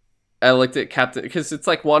looked at Captain, because it's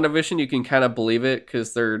like WandaVision, you can kind of believe it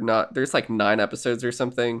because there's like 9 episodes or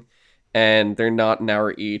something, and they're not an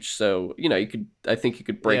hour each. So, I think you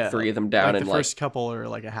could break 3 of them down like in the first couple are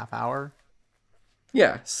like a half hour.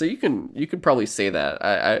 Yeah, so you could probably say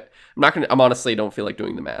that. I'm honestly don't feel like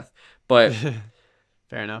doing the math, but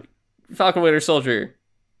fair enough. Falcon Winter Soldier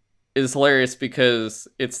is hilarious because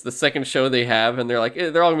it's the second show they have, and they're like,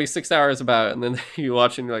 they're all gonna be 6 hours about, and then you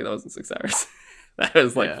watch it and you're like, that wasn't 6 hours. That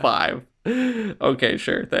was like 5. Okay,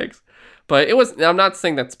 sure, thanks. But I'm not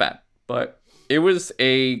saying that's bad, but it was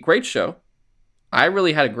a great show. I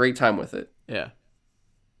really had a great time with it. Yeah.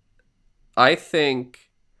 I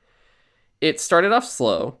think it started off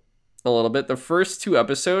slow a little bit. The first 2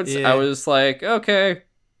 episodes, I was like, okay.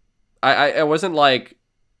 I wasn't like,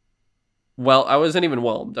 well, I wasn't even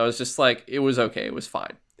whelmed. I was just like, it was okay. It was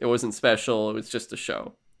fine. It wasn't special. It was just a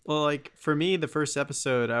show. Well, like, for me, the first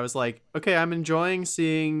episode, I was like, okay, I'm enjoying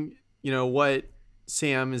seeing, what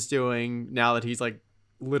Sam is doing now that he's, like,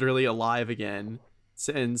 literally alive again.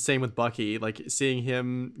 And same with Bucky, like, seeing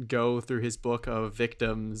him go through his book of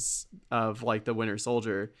victims of, like, the Winter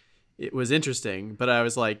Soldier. It was interesting, but I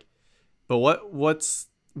was like, but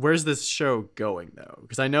where's this show going, though?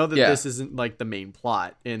 Because I know that this isn't, like, the main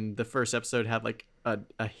plot. And the first episode had, like, a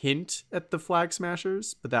hint at the Flag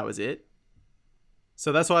Smashers, but that was it.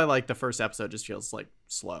 So that's why, like, the first episode just feels like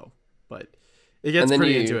slow, but it gets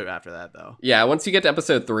pretty into it after that, though. Yeah, once you get to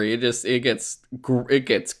episode 3, it gets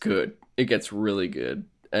good. It gets really good,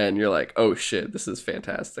 and you're like, oh shit, this is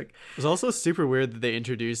fantastic. It was also super weird that they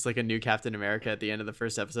introduced like a new Captain America at the end of the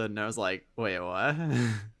first episode, and I was like, wait, what?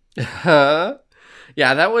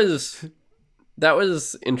 Yeah, that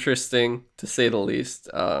was interesting to say the least.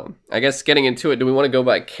 I guess getting into it, do we want to go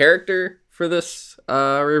by character for this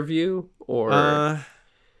review, or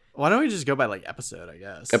why don't we just go by like episode, I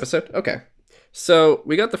guess? Episode? Okay. So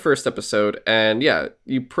we got the first episode, and yeah,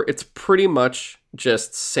 it's pretty much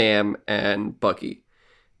just Sam and Bucky.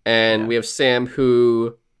 And we have Sam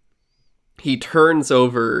who he turns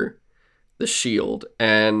over the shield,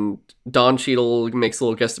 and Don Cheadle makes a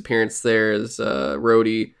little guest appearance there as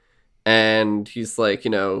Rhodey, and he's like,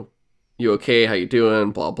 you okay? How you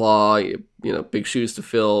doing? Blah, blah. Big shoes to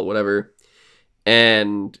fill, whatever.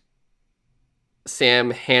 And Sam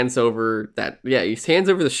hands over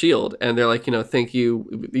the shield, and they're like, thank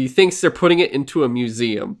you. He thinks they're putting it into a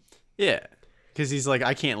museum. Yeah, because he's like,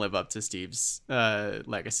 I can't live up to Steve's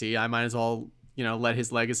legacy. I might as well, let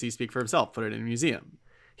his legacy speak for himself. Put it in a museum.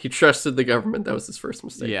 He trusted the government. That was his first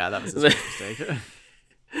mistake. Yeah, that was his first mistake.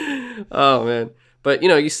 Oh, man. But,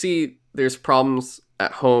 you see there's problems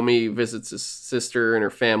at home. He visits his sister and her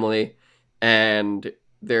family, and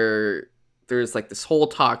there's like this whole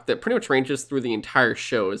talk that pretty much ranges through the entire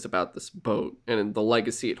show is about this boat and the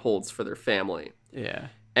legacy it holds for their family. Yeah.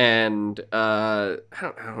 And I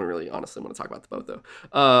don't really honestly want to talk about the boat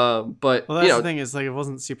though. But that's the thing is, like, it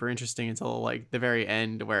wasn't super interesting until like the very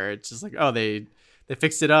end, where it's just like, oh, they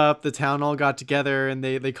fixed it up, the town all got together, and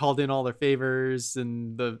they called in all their favors,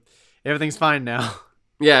 and everything's fine now.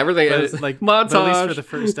 Yeah, everything is like montage. But at least for the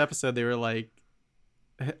first episode, they were like,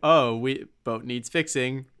 oh, boat needs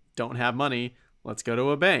fixing. Don't have money, let's go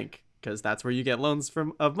to a bank, because that's where you get loans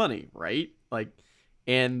of money, right? Like,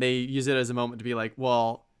 and they use it as a moment to be like,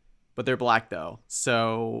 well, but they're black though,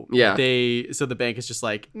 so so the bank is just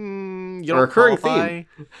like, you don't recurring qualify.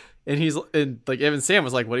 Theme. And like, even Sam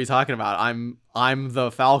was like, what are you talking about? I'm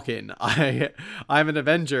the Falcon. I'm an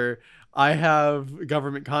Avenger. I have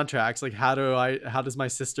government contracts. Like, how does my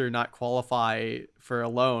sister not qualify for a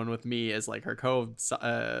loan with me as like her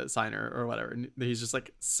co-signer or whatever? And he's just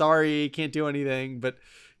like, sorry, can't do anything, but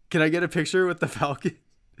can I get a picture with the Falcon?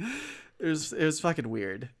 It was fucking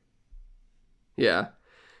weird. Yeah.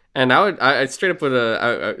 And I straight up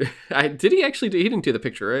would did he actually do, he didn't do the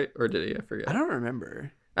picture, right? Or did he? I forget. I don't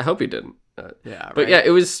remember. I hope he didn't. Yeah, but right. yeah, it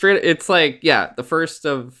was straight. It's like, yeah, the first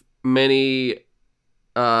of many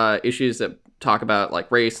issues that talk about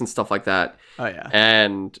like race and stuff like that. Oh yeah.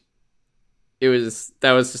 And that was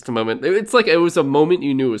just a moment. It's like it was a moment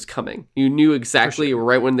you knew was coming. You knew exactly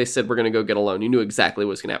right when they said we're gonna go get a loan. You knew exactly what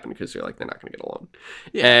was gonna happen because you're like, they're not gonna get a loan.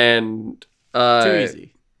 Yeah. And too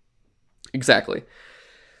easy. Exactly.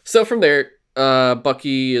 So from there,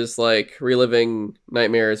 Bucky is like reliving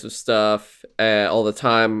nightmares of stuff all the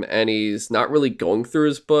time, and he's not really going through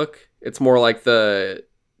his book. It's more like the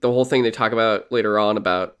whole thing they talk about later on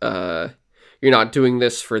about you're not doing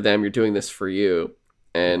this for them, you're doing this for you,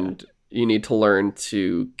 and you need to learn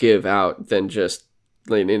to give out than just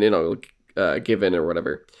give in or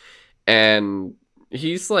whatever. And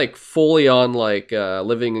he's like fully on like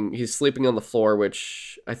living. He's sleeping on the floor,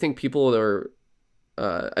 which I think people that were.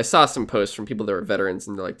 I saw some posts from people that were veterans,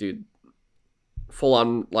 and they're like, dude, full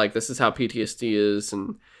on, like, this is how PTSD is,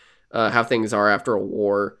 and how things are after a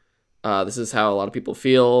war. This is how a lot of people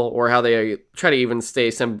feel, or how they try to even stay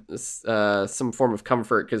some form of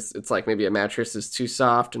comfort, because it's like maybe a mattress is too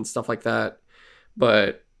soft and stuff like that.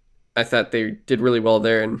 But I thought they did really well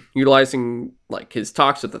there, and utilizing like his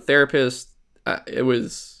talks with the therapist, it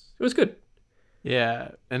was good.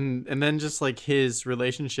 Yeah, and then just like his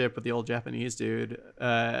relationship with the old Japanese dude,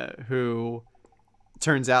 who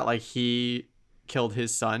turns out like he killed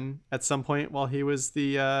his son at some point while he was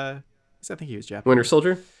I think he was Japanese. Winter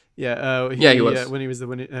Soldier? Yeah, he was. When he was the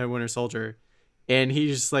Winter Soldier. And he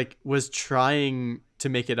just like was trying to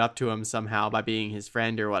make it up to him somehow by being his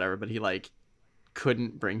friend or whatever, but he like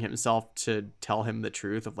couldn't bring himself to tell him the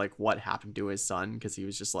truth of like what happened to his son, because he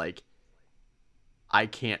was just like, I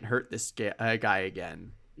can't hurt this guy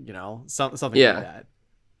again, something like that.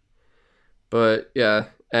 But yeah,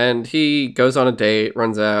 and he goes on a date,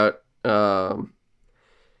 runs out,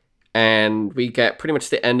 and we get pretty much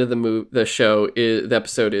the end of the show. The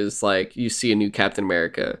episode is like you see a new Captain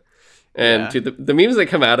America, and dude, the memes that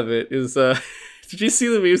come out of it is. Did you see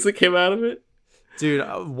the memes that came out of it? Dude,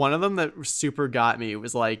 one of them that super got me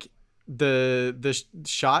was like the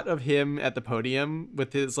shot of him at the podium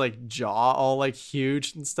with his like jaw all like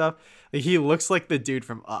huge and stuff. Like, he looks like the dude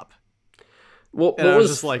from Up. Well, and I was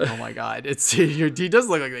just like, oh my god, he does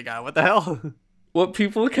look like the guy. What the hell? What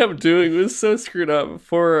people kept doing was so screwed up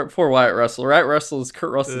for Wyatt Russell. Wyatt Russell is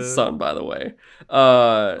Kurt Russell's son, by the way.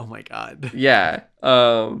 Oh my god. Yeah.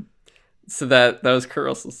 So that was Kurt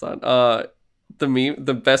Russell's son.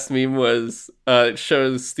 The best meme was it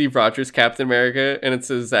shows Steve Rogers Captain America, and it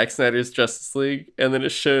says Zack Snyder's Justice League, and then it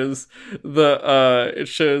shows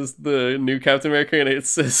the new Captain America, and it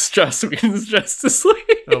says Joss Whedon's Justice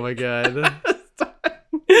League. Oh my god.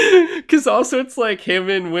 Because also it's like him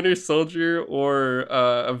in Winter Soldier or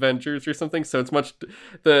Avengers or something, so it's much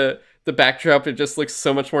the backdrop, it just looks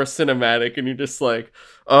so much more cinematic, and you're just like,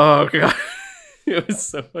 oh god. It was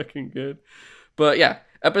so fucking good. But yeah,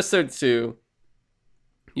 episode 2.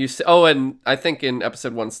 And I think in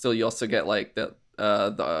episode 1 still you also get like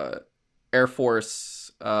the Air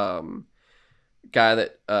Force guy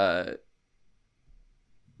that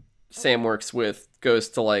Sam works with tries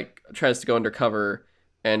to go undercover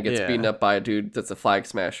and gets beaten up by a dude that's a flag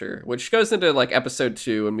smasher, which goes into like episode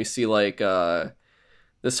 2, and we see like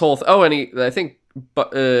this whole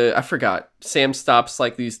I forgot. Sam stops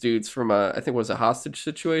like these dudes from I think it was a hostage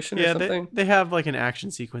situation or something. They have like an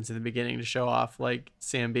action sequence in the beginning to show off like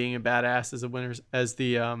Sam being a badass as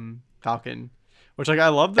the Falcon, which like I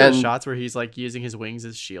love the shots where he's like using his wings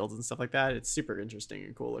as shields and stuff like that. It's super interesting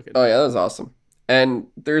and cool looking. Oh yeah, that was awesome. And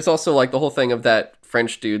there's also like the whole thing of that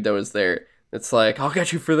French dude that was there. It's like, I'll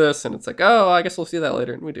get you for this, and it's like, oh, I guess we'll see that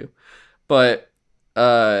later, and we do. But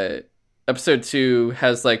episode 2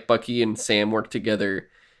 has like Bucky and Sam work together,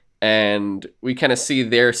 and we kind of see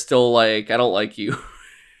they're still like, I don't like you.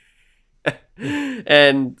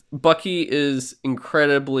 And Bucky is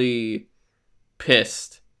incredibly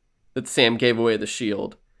pissed that Sam gave away the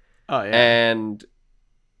shield. Oh yeah. And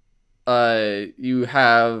you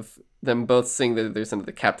have them both sing that there's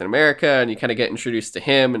another Captain America, and you kind of get introduced to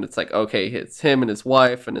him, and it's like, okay, it's him and his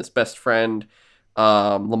wife and his best friend,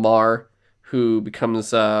 Lamar, who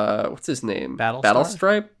becomes what's his name?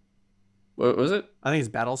 Battlestar? What was it? I think it's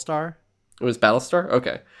Battlestar. It was Battlestar?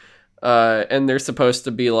 Okay. and they're supposed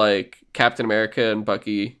to be like Captain America and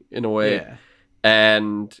Bucky in a way, Yeah.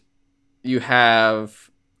 and you have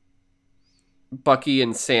Bucky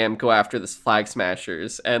and Sam go after this Flag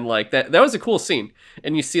Smashers, and like that was a cool scene.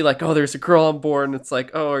 And you see like, oh, there's a girl on board, and it's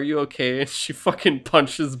like, oh, are you okay? And she fucking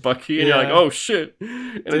punches Bucky, and you're like, oh shit.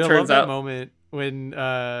 And Dude, it I love turns that out moment when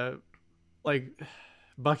like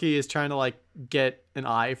Bucky is trying to like get an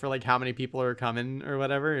eye for like how many people are coming or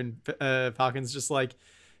whatever, and Falcon's just like,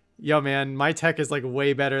 yo man, my tech is like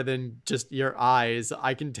way better than just your eyes.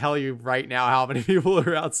 I can tell you right now how many people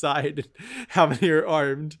are outside, how many are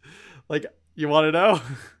armed. Like, you want to know?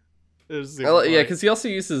 yeah, because he also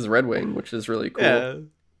uses Red Wing, which is really cool. Yeah.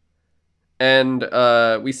 And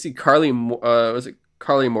we see was it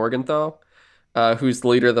Carly Morgenthau, who's the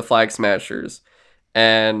leader of the Flag Smashers,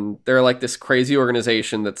 and they're like this crazy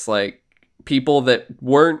organization that's like people that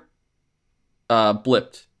weren't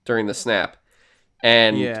blipped during the snap.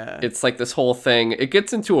 And it's like this whole thing. It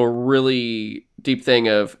gets into a really deep thing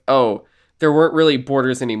of, oh, there weren't really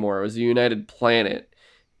borders anymore. It was a united planet.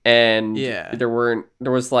 And there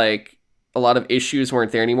was like a lot of issues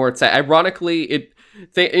weren't there anymore. It's ironically,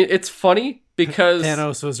 it's funny because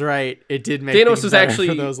Thanos was right. It did make Thanos was actually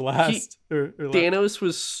for those last. Thanos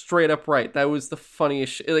was straight up right. That was the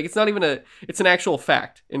funniest shit. Like, it's not even it's an actual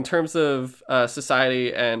fact in terms of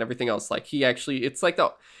society and everything else. Like, he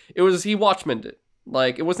Watchmen'd it.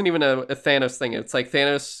 Like, it wasn't even a Thanos thing. It's like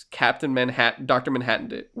Thanos, Captain Manhattan, Dr. Manhattan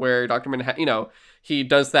did, where Dr. Manhattan, he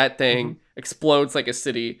does that thing, explodes like a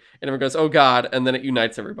city, and everyone goes, oh god, and then it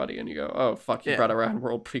unites everybody, and you go, oh fuck, you brought around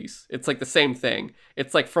world peace. It's like the same thing.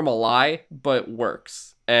 It's like from a lie, but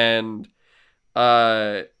works. And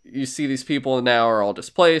you see these people now are all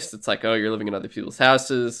displaced. It's like, oh, you're living in other people's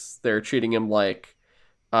houses. They're treating him like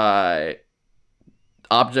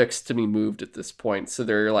objects to be moved at this point. So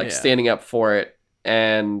they're like standing up for it.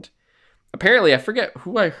 And apparently, I forget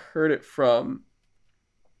who I heard it from,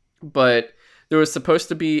 but there was supposed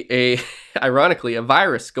to be ironically, a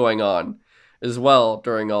virus going on as well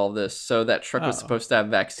during all of this. So that truck was supposed to have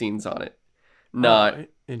vaccines on it, not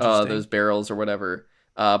those barrels or whatever.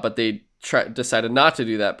 But they decided not to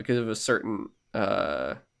do that because of a certain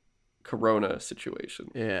corona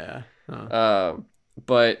situation. Yeah.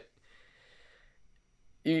 But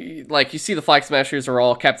you see the Flag Smashers are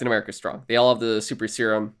all Captain America strong. They all have the super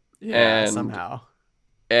serum. Yeah, somehow.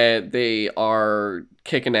 And they are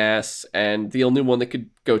kicking ass, and the only one that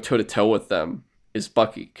could go toe-to-toe with them is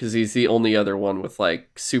Bucky, because he's the only other one with,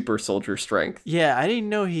 like, super soldier strength. Yeah, I didn't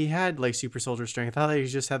know he had, like, super soldier strength. I thought he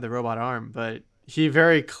just had the robot arm, but he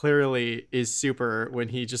very clearly is super when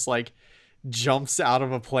he just, like, jumps out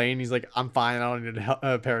of a plane. He's like, I'm fine, I don't need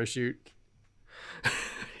a parachute.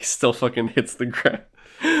 He still fucking hits the ground.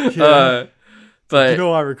 Yeah. But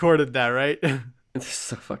I recorded that, right? It's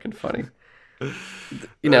so fucking funny.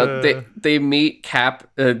 They meet they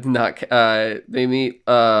meet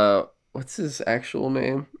what's his actual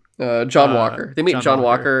name? John Walker. They meet John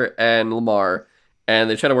Walker and Lamar, and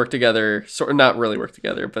they try to work together. Sort of not really work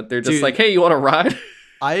together, but they're just like, hey, you want to ride?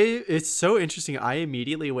 It's so interesting. I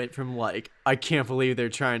immediately went from like, I can't believe they're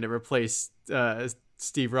trying to replace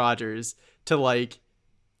Steve Rogers to like,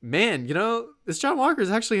 man, this John Walker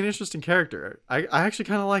is actually an interesting character. I actually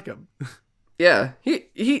kind of like him. Yeah,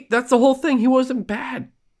 he that's the whole thing. He wasn't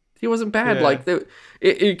bad. Yeah. Like,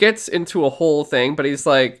 it gets into a whole thing, but he's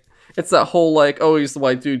like, it's that whole like, oh, he's the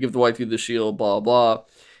white dude, give the white dude the shield, blah blah.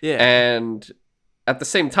 Yeah. And at the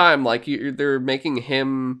same time, like, they're making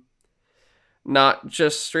him not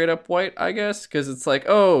just straight up white, I guess, because it's like,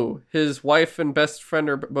 oh, his wife and best friend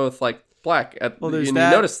are both like black. And you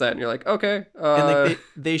notice that, and you're like, okay. And like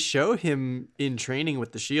they show him in training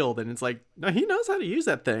with the shield, and it's like, no, he knows how to use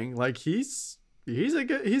that thing. Like, he's a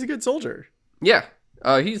good soldier. Yeah,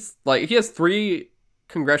 he's like, he has 3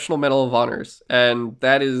 Congressional Medal of Honors, and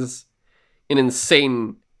that is an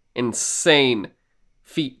insane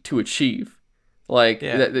feat to achieve. Like,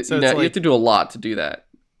 so you have to do a lot to do that.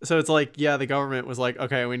 So it's like, yeah, the government was like,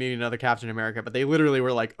 okay, we need another Captain America. But they literally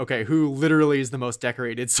were like, okay, who literally is the most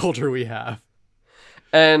decorated soldier we have?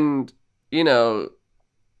 And,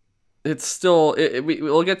 it's still,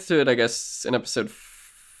 we'll get to it, I guess, in episode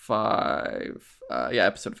 5.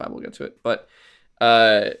 Episode 5, we'll get to it. But,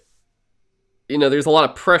 there's a lot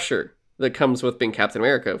of pressure that comes with being Captain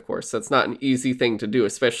America, of course. That's not an easy thing to do,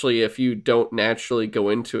 especially if you don't naturally go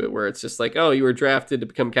into it, where it's just like, oh, you were drafted to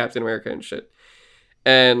become Captain America and shit.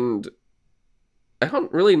 And I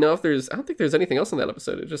don't really know if I don't think there's anything else in that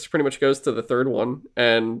episode. It just pretty much goes to the third one.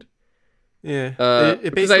 And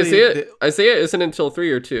because Isaiah isn't until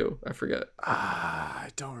 3 or 2. I forget. I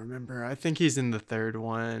don't remember. I think he's in the third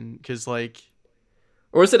one. Because, like,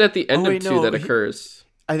 Or is it at the Oh end of wait, 2 no, that occurs?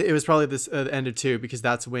 it was probably this the end of 2 because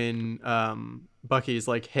that's when Bucky's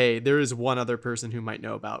like, hey, there is one other person who might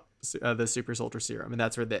know about the super soldier serum, and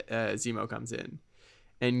that's where the Zemo comes in.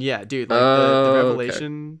 And yeah, dude, like the Oh, okay.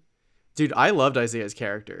 revelation, dude, I loved Isaiah's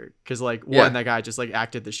character because like one, Yeah. that guy just like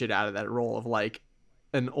acted the shit out of that role of like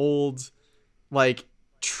an old, like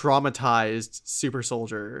traumatized super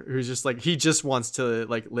soldier who's just like he just wants to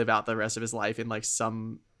like live out the rest of his life in like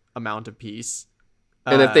some amount of peace.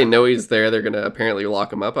 And if they Uh, know he's there, they're gonna apparently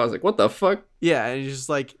lock him up. I was like, what the fuck? yeah, and it's just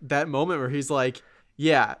like that moment where he's like,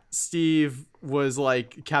 yeah, Steve was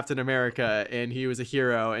like Captain America and he was a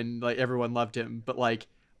hero and like everyone loved him, but like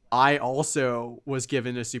I also was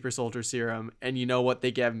given a super soldier serum, and you know what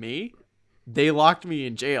they gave me? They locked me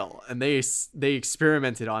in jail, and they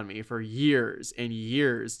experimented on me for years and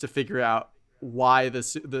years to figure out why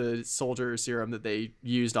the soldier serum that they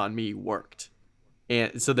used on me worked,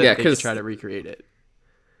 and so Yeah, that they could because try to recreate it.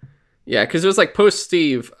 it was like post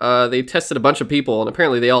Steve. They tested a bunch of people, and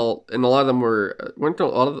apparently they all, and a lot of them weren't a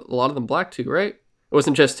lot of them black too, right? It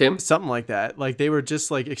wasn't just him. Something like that. Like they were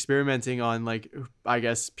just like experimenting on like I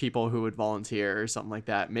guess people who would volunteer or something like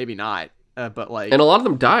that. Maybe not, but And like a lot of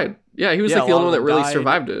them died. Yeah, he was yeah, like a the lot only of one that them really died,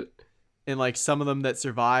 survived it. and like some of them that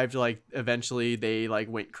survived, like eventually they like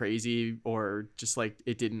went crazy or just like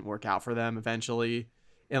it didn't work out for them eventually.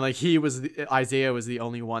 And like Isaiah was the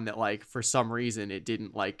only one that like for some reason it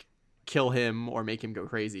didn't like kill him or make him go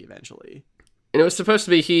crazy eventually. And it was supposed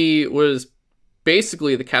to be he was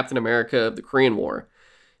basically the Captain America of the Korean War.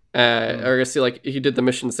 Mm. Or I guess he did the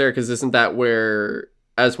missions there because isn't that where,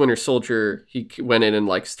 as Winter Soldier, he went in and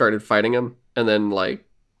like started fighting him and then like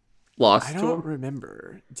I lost to don't him?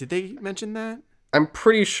 remember. Did they mention that? I'm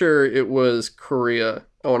pretty sure it was Korea.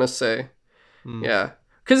 I want to say, Mm. yeah,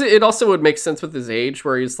 because it also would make sense with his age,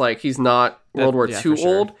 where he's not World That War yeah, for II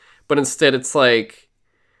sure. old, but instead it's like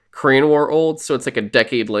Korean War old, so it's like a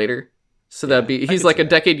decade later. So that'd Yeah, be I he's could like see a that.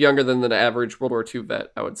 decade younger than the average World War II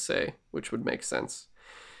vet, I would say, which would make sense.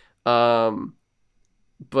 Um,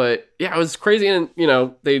 but yeah, it was crazy, and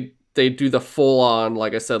they do the full on,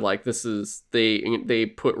 like I said, like this is they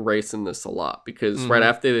put race in this a lot because right Mm-hmm.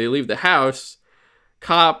 after they leave the house,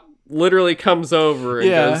 cop literally comes over and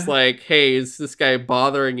goes Yeah, like, "Hey, is this guy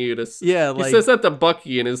bothering you?" yeah, He like says that to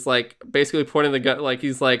Bucky and is like basically pointing the gun, like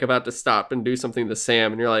he's like about to stop and do something to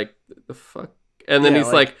Sam, and you're like, "The fuck?" And then yeah,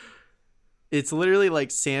 he's like, like it's literally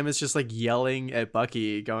like Sam is just like yelling at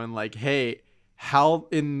Bucky, going like, "Hey, how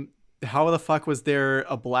in how the fuck was there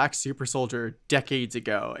a black super soldier decades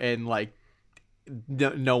ago?" And like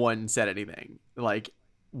no one said anything. Like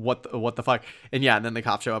what the fuck? And yeah, and then the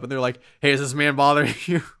cops show up and they're like, "Hey, is this man bothering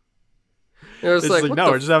you?" it was It's just like, like, "What no,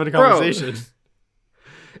 the we're just having a bro?" conversation. It's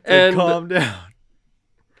like, And calm down.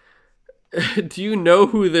 do you know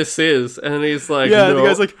who this is? And he's like, Yeah, and the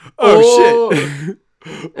guy's no. like, oh Oh, shit.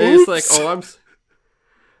 and he's like, Oops. oh,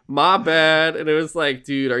 my bad. And it was like,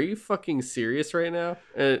 dude, are you fucking serious right now?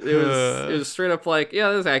 And it was straight up like,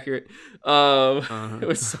 yeah, that's accurate. It Uh-huh.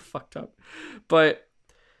 was so fucked up. But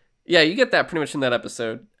yeah, you get that pretty much in that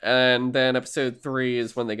episode. And then episode 3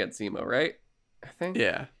 is when they get Zemo, right? I think.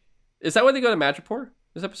 Yeah. Is that when they go to Madripoor?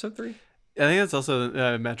 Is episode 3? I think that's also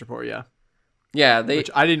Metroport, yeah. Yeah, Which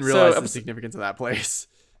they I didn't so realize the episode significance of that place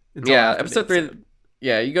until yeah, after the episode 3. episode.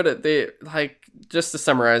 Yeah, you go to they like just to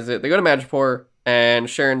summarize it, they go to Madripoor and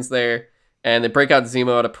Sharon's there and they break out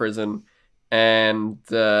Zemo out of prison and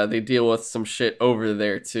they deal with some shit over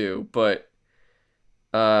there too. But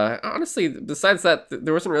honestly, besides that,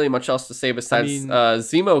 there wasn't really much else to say I besides mean,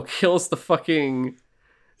 Zemo kills the fucking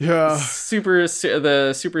yeah, the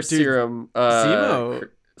super dude, serum Zemo,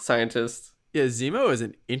 scientist. yeah, Zemo is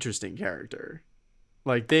an interesting character.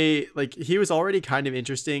 Like they, like he was already kind of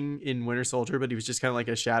interesting in Winter Soldier, but he was just kind of like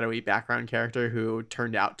a shadowy background character who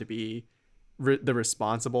turned out to be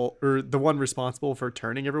the one responsible for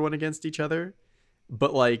turning everyone against each other.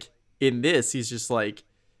 But like in this, he's just like,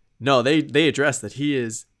 no, they address that he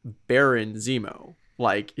is Baron Zemo.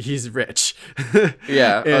 Like he's rich,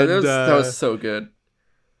 Yeah, and that was so good.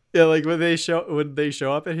 yeah, like when they show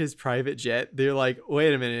up at his private jet, they're like,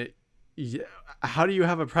 wait a minute, how do you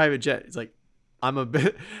have a private jet? It's like,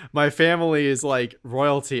 my family is like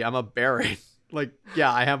royalty. I'm a baron. Like,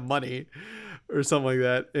 yeah, I have money or something like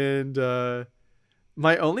that. And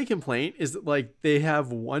my only complaint is that like they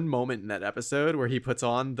have one moment in that episode where he puts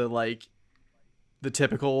on the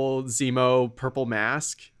typical Zemo purple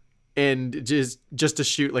mask and just to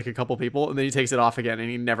shoot like a couple people, and then he takes it off again and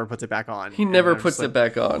he never puts it back on. He And never I'm just puts it like,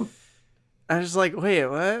 back on. I was just like, wait,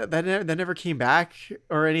 what? That never came back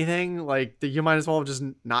or anything. Like, you might as well have just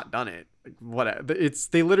not done it. Like, whatever.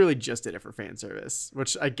 They literally just did it for fan service,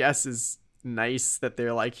 which I guess is nice that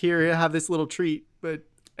they're like, here, have this little treat. But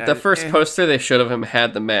The first poster they showed of him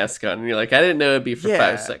had the mask on, and you're like, I didn't know it'd be for Yeah.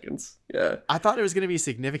 5 seconds. Yeah. I thought it was going to be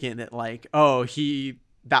significant that like, oh,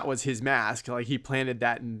 that was his mask. Like he planted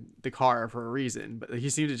that in the car for a reason, but he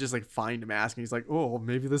seemed to just like find a mask and he's like, oh,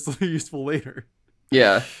 maybe this will be useful later.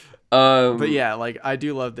 Yeah. But yeah, like I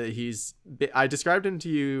do love that I described him to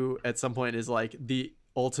you at some point as like the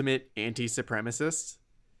ultimate anti-supremacist.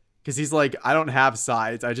 Because he's like, I don't have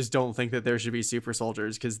sides. I just don't think that there should be super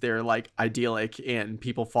soldiers because they're like idyllic and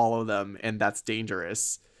people follow them and that's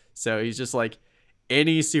dangerous. So he's just like,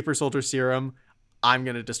 any super soldier serum, I'm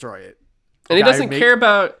going to destroy it. And he doesn't care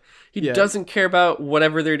about doesn't care about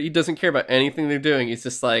he doesn't care about anything they're doing. He's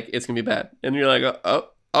just like, it's going to be bad. And you're like,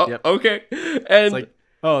 Yep. okay. And it's like,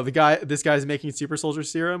 oh, this guy's making super soldier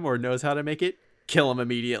serum or knows how to make it. Kill him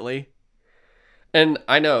immediately. And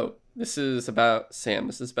I know this is about Sam.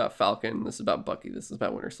 This is about Falcon. This is about Bucky. This is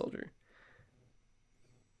about Winter Soldier.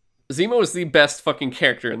 Zemo is the best fucking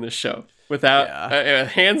character in this show. Without,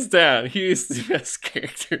 hands down, he is the best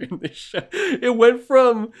character in this show. It went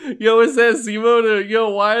from, is that Zemo to,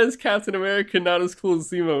 why is Captain America not as cool as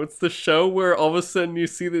Zemo? It's the show where all of a sudden you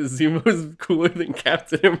see that Zemo is cooler than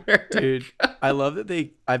Captain America. Dude, I love that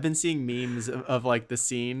I've been seeing memes of like the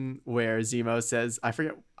scene where Zemo says, I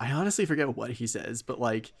honestly forget what he says, but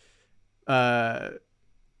like,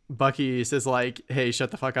 Bucky says like, hey,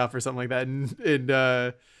 shut the fuck up or something like that. And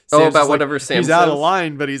Sam's about like, whatever Sam he's says. out of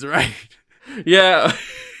line, but he's right. Yeah.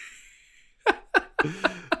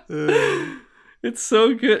 It's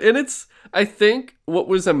so good. And I think what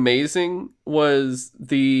was amazing was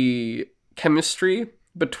the chemistry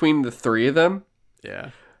between the three of them. Yeah.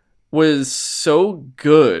 Was so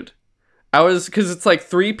good. Because it's like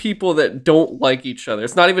 3 people that don't like each other.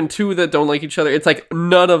 It's not even 2 that don't like each other. It's like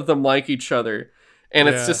none of them like each other. And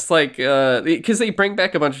it's just like, because they bring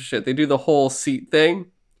back a bunch of shit. They do the whole seat thing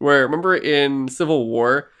where, remember in Civil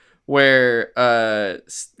War, where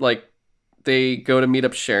like they go to meet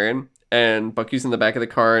up Sharon and Bucky's in the back of the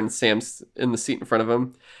car and Sam's in the seat in front of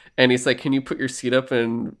him. And he's like, can you put your seat up?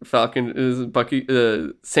 And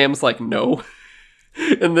Sam's like, no.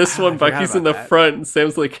 And this one, Bucky's in the front and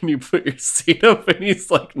Sam's like, can you put your seat up? And he's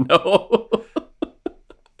like, no.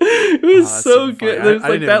 It was so good. There's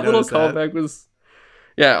like that little callback was,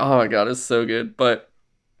 oh my God, it's so good. But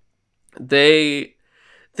they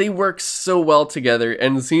work so well together,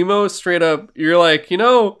 and Zemo straight up, you're like,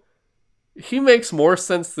 he makes more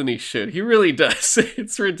sense than he should. He really does.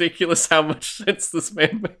 It's ridiculous how much sense this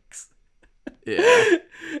man makes. Yeah.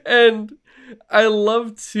 And I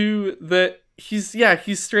love too that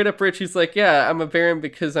he's straight up rich. He's like, I'm a baron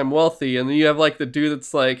because I'm wealthy. And then you have like the dude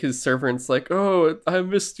that's like his servant's like, oh, I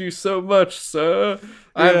missed you so much, sir.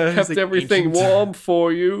 I've kept like everything warm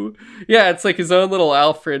for you. Yeah, it's like his own little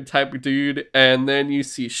Alfred type of dude. And then you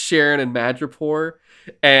see Sharon and Madripoor,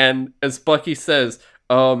 and as Bucky says,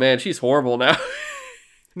 oh man, she's horrible now.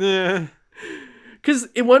 Yeah. Because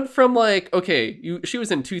it went from like, okay, she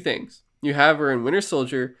was in 2 things. You have her in Winter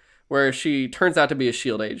Soldier, where she turns out to be a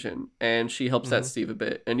SHIELD agent, and she helps out Steve a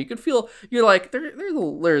bit. And you could feel, you're like,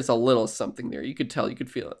 there's a little something there. You could tell, you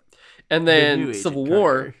could feel it. And then Civil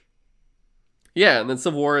War. Yeah, and then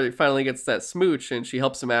Civil War finally gets that smooch, and she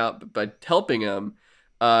helps him out. But by helping him,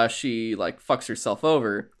 she like fucks herself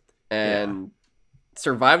over and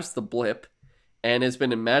survives the blip, and has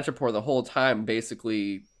been in Madripoor the whole time,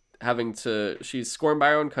 basically she's scorned by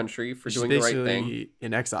her own country for doing the right thing.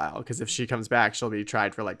 In exile, because if she comes back, she'll be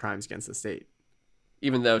tried for like crimes against the state,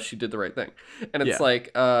 even though she did the right thing. And it's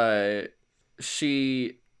like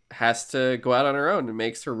she has to go out on her own. It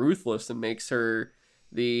makes her ruthless and makes her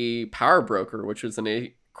the power broker, which was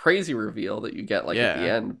a crazy reveal that you get like at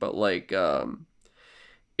the end. But like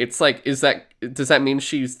it's like, does that mean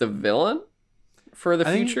she's the villain for the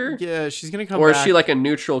future? Yeah, she's gonna come or back. Is she like a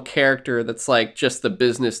neutral character that's like just the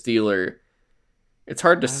business dealer? It's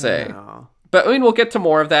hard to say. But I mean, we'll get to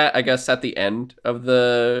more of that, I guess, at the end of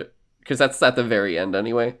because that's at the very end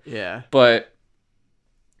anyway. Yeah. But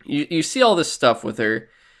you see all this stuff with her,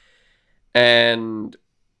 and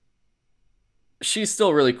she's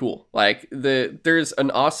still really cool. Like the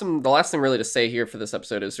last thing really to say here for this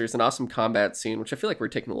episode is there's an awesome combat scene, which I feel like we're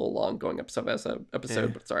taking a little long going episode by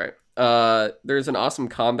episode, but it's all right. There's an awesome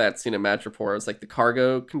combat scene in Madripoor. It's like the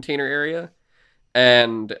cargo container area,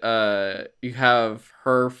 and you have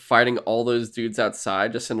her fighting all those dudes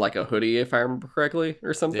outside just in like a hoodie, if I remember correctly,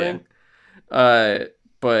 or something.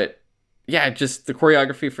 But yeah, just the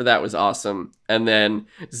choreography for that was awesome. And then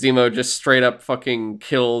Zemo just straight up fucking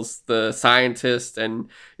kills the scientist. And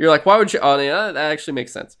you're like, why would you? Oh, yeah, that actually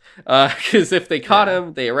makes sense. Because if they caught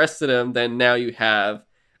him, they arrested him, then now you have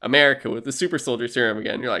America with the super soldier serum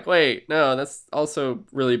again. You're like, wait, no, that's also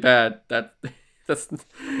really bad. That's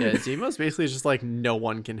Yeah, Zemo's basically just like, no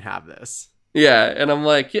one can have this. yeah, and I'm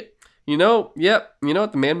like, yeah, yep, you know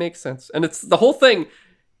what? The man makes sense, and it's the whole thing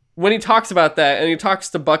when he talks about that, and he talks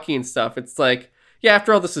to Bucky and stuff. It's like, yeah,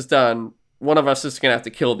 after all this is done, one of us is gonna have to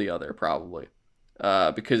kill the other probably,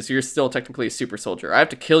 because you're still technically a super soldier. I have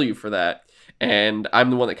to kill you for that, and I'm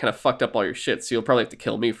the one that kind of fucked up all your shit, so you'll probably have to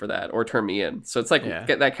kill me for that or turn me in. So it's like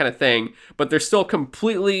get that kind of thing, but they're still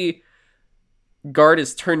completely guard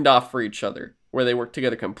is turned off for each other, where they work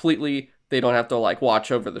together completely. They don't have to like watch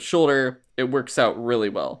over the shoulder. It works out really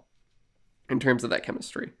well in terms of that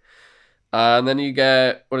chemistry. And then you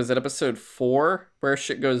get, what is it, episode 4, where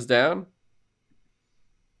shit goes down?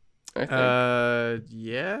 I think.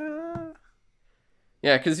 Yeah.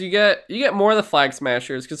 Yeah, because you get more of the Flag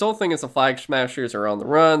Smashers, because the whole thing is the Flag Smashers are on the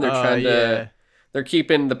run. They're trying to, they're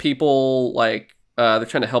keeping the people, like, they're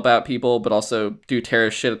trying to help out people, but also do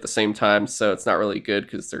terrorist shit at the same time, so it's not really good,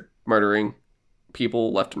 because they're murdering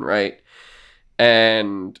people left and right.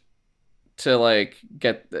 And to like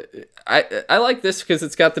get I like this because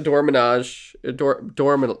it's got the Dora Milaje,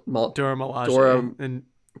 Dora Milaje,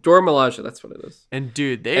 that's what it is. And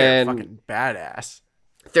dude, they are fucking badass.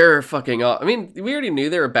 They're fucking I mean, we already knew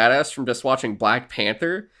they were badass from just watching Black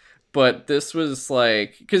Panther, but this was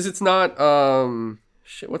like, because it's not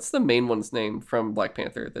shit, what's the main one's name from Black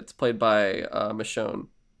Panther that's played by Michonne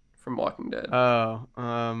from Walking Dead?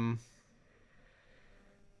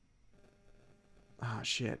 Oh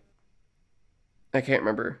shit, I can't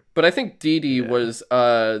remember, but I think Dee Dee was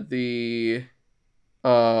the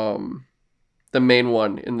main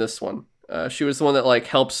one in this one. She was the one that like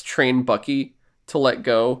helps train Bucky to let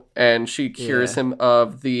go, and she cures him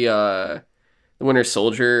of the Winter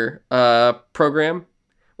Soldier program,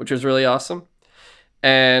 which was really awesome.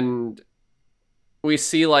 And we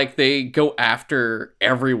see like they go after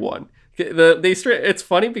everyone. It's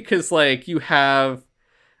funny because like you have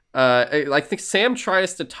I think Sam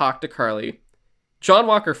tries to talk to Carly. John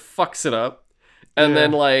Walker fucks it up. And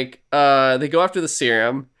then like they go after the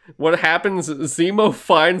serum. What happens is Zemo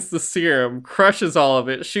finds the serum, crushes all of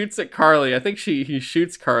it, shoots at Carly. I think he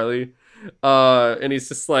shoots Carly. And he's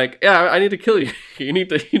just like, yeah, I need to kill you. You need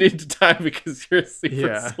to die because you're a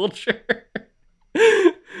super soldier.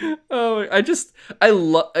 Oh, I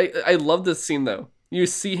love this scene though. You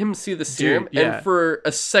see him see the serum, and for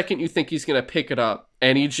a second you think he's gonna pick it up,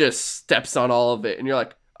 and he just steps on all of it, and you're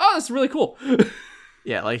like, oh, that's really cool.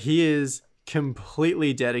 Yeah, like he is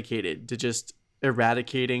completely dedicated to just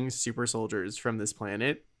eradicating super soldiers from this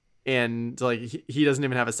planet, and like he doesn't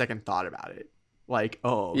even have a second thought about it. Like,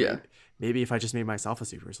 oh yeah, maybe if I just made myself a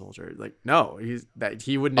super soldier. Like, no, he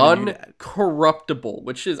wouldn't do that. Uncorruptible,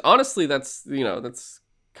 which is honestly that's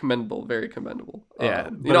commendable, very commendable. Yeah,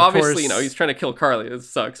 obviously, he's trying to kill Carly. It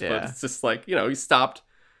sucks, but it's just like, he stopped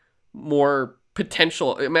more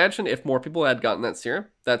potential. Imagine if more people had gotten that serum,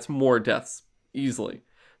 that's more deaths easily.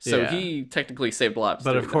 So he technically saved lives.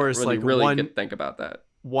 But of course, really good think about that.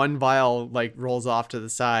 One vial like rolls off to the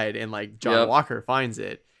side, and like John Walker finds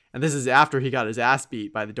it, and this is after he got his ass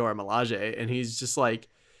beat by the Dora Milaje, and he's just like,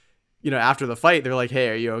 after the fight, they're like, "Hey,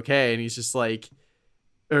 are you okay?" And he's just like.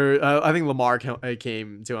 Or I think Lamar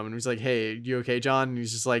came to him and was like, "Hey, you okay, John?" And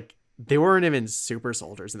he's just like, "They weren't even super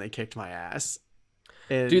soldiers, and they kicked my ass."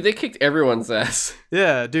 And, dude, they kicked everyone's ass.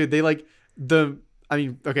 Yeah, dude, they like the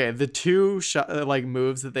two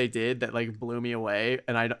moves that they did that like blew me away,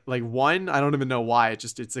 and I don't even know why.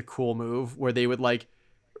 It's a cool move where they would like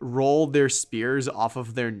roll their spears off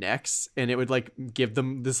of their necks, and it would like give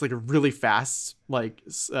them this like a really fast like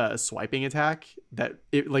swiping attack that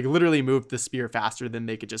it like literally moved the spear faster than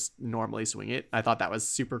they could just normally swing it. I thought that was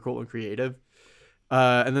super cool and creative.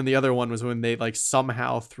 And then the other one was when they like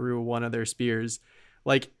somehow threw one of their spears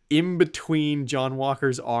like in between John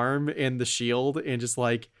Walker's arm and the shield, and just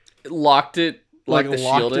like locked it the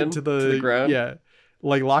shield to the ground. Yeah.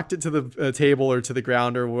 Like locked it to the table or to the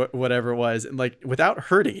ground or whatever it was, and like without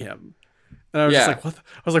hurting him. And I was just like, what?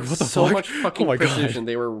 What the fuck? So much fucking precision. God.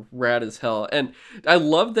 They were rad as hell, and I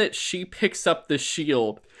love that she picks up the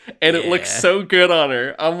shield, and it looks so good on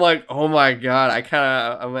her. I'm like, oh my god, I'm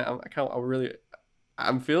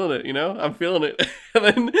feeling it, I'm feeling it. And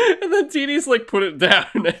then TD's like, put it down,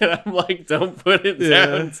 and I'm like, don't put it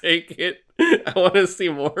down, take it. I want to see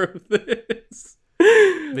more of this.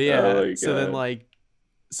 But yeah,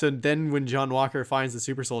 so then when John Walker finds the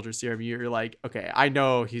super soldier serum, you're like, okay, I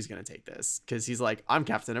know he's going to take this, because he's like, I'm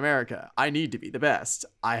Captain America. I need to be the best.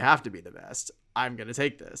 I have to be the best. I'm going to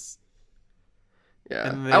take this.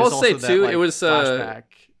 Yeah. I will say too, it was flashback.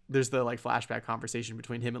 There's the like flashback conversation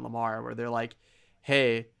between him and Lamar where they're like,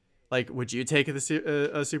 hey, like, would you take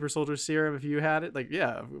a super soldier serum if you had it? Like,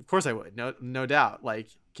 yeah, of course I would. No doubt. Like,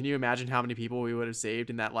 can you imagine how many people we would have saved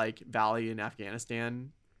in that like valley in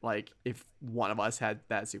Afghanistan? Like, if one of us had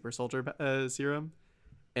that super soldier serum,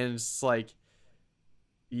 and it's like,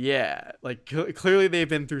 yeah, like clearly they've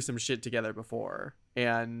been through some shit together before,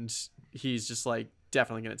 and he's just like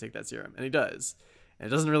definitely gonna take that serum, and he does, and it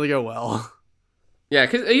doesn't really go well. Yeah,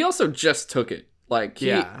 because he also just took it. Like,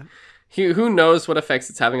 Yeah. he who knows what effects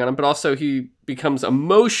it's having on him, but also he becomes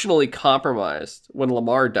emotionally compromised when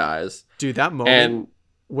Lamar dies. Dude, that moment And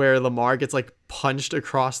where Lamar gets like punched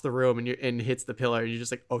across the room and hits the pillar, and you're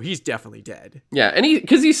just like, oh, he's definitely dead. yeah, and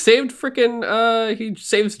he saved freaking he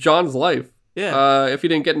saves John's life. Yeah, If he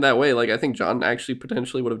didn't get in that way, like I think John actually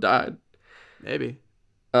potentially would have died. maybe.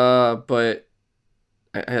 But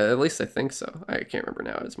at least I think so. I can't remember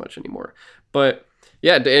now as much anymore. But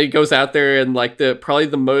yeah, he goes out there and like the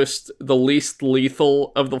least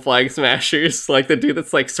lethal of the flag smashers, like the dude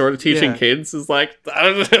that's like sort of teaching kids is like,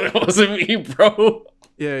 it wasn't me, bro.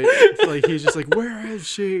 Yeah, like he's just like, where is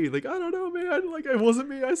she? Like, I don't know, man. Like, it wasn't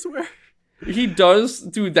me, I swear. He does,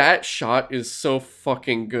 dude. That shot is so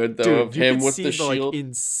fucking good, though, Dude, of you him can with see the shield. like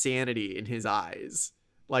insanity in his eyes.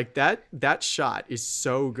 Like that shot is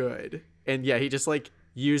so good. And yeah, he just like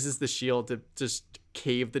uses the shield to just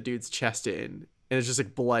cave the dude's chest in, and it's just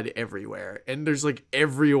like blood everywhere. And there's like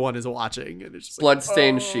everyone is watching, and it's just like,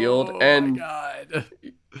 Bloodstained shield. And my God.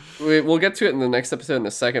 we'll get to it in the next episode in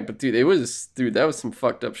a second. But dude, that was some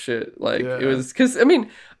fucked up shit. Like Yeah. it was, because I mean,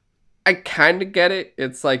 I kind of get it.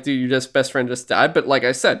 It's like, dude, your just best friend just died. But like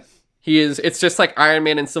I said, it's just like Iron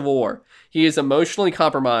Man in Civil War. He is emotionally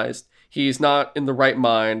compromised. He's not in the right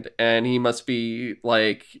mind, and he must be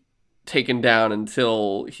like taken down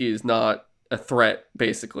until he's not a threat,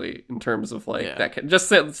 basically, in terms of like that. Just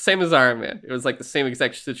same as Iron Man. It was like the same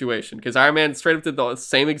exact situation, because Iron Man straight up did the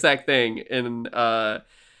same exact thing in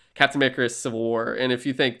Captain America's Civil War. And if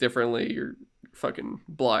you think differently, you're fucking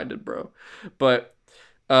blinded, bro. But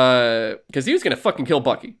because he was gonna fucking kill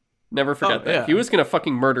Bucky. Never forget that. Yeah. He was gonna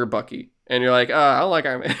fucking murder Bucky, and you're like, I don't like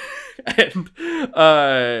Iron Man.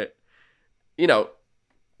 And you know,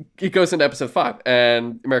 he goes into episode 5,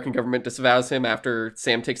 and the American government disavows him after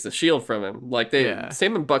Sam takes the shield from him. Like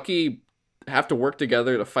Sam and Bucky have to work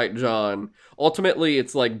together to fight John. Ultimately,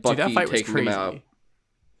 it's like Bucky taking him out.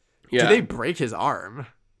 Yeah, they break his arm.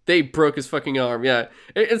 They broke his fucking arm. Yeah,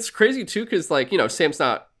 it's crazy too, because like, you know, Sam's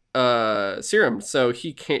not serum, so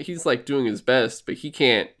he can't. He's like doing his best, but he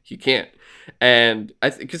can't. And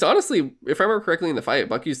because honestly, if I remember correctly in the fight,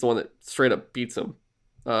 Bucky's the one that straight up beats him.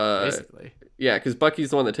 Basically. Yeah, because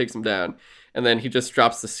Bucky's the one that takes him down, and then he just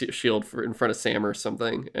drops the shield in front of Sam or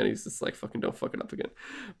something, and he's just like, "Fucking don't fuck it up again."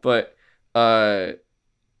 But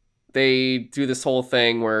they do this whole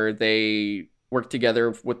thing where they work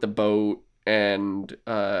together with the boat, and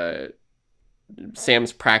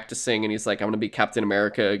Sam's practicing, and he's like, "I'm gonna be Captain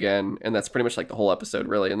America again," and that's pretty much like the whole episode,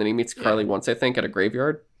 really. And then he meets Carly once, I think, at a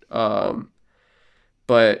graveyard.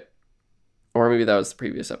 But. Or maybe that was the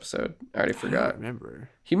previous episode. I already forgot. I don't remember.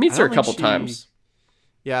 He meets her a couple times.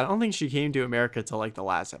 Yeah, I don't think she came to America till like the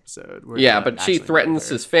last episode. Yeah, but she threatens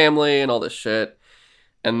his family and all this shit.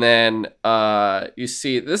 And then you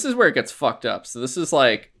see, this is where it gets fucked up. So this is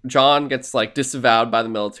like, John gets like disavowed by the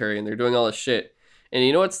military, and they're doing all this shit. And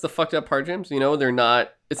you know what's the fucked up part, James? You know,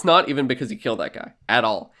 it's not even because he killed that guy at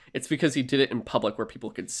all. It's because he did it in public where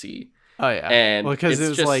people could see. Oh, yeah. And because it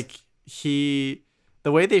was just like,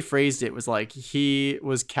 the way they phrased it was like he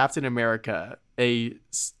was Captain America, a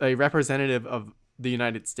representative of the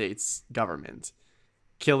United States government,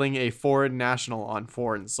 killing a foreign national on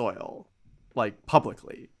foreign soil, like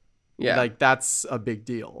publicly. Yeah. Like that's a big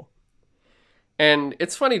deal. And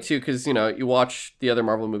it's funny too, because, you know, you watch the other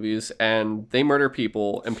Marvel movies and they murder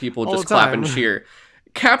people and people just clap and cheer.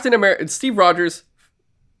 Captain America, Steve Rogers,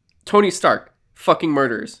 Tony Stark, fucking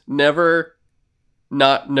murderers.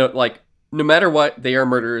 No matter what, they are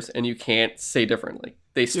murderers, and you can't say differently.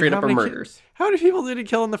 They straight up are murderers. How many people did he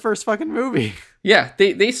kill in the first fucking movie? Yeah,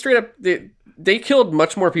 they straight up they killed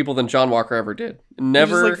much more people than John Walker ever did.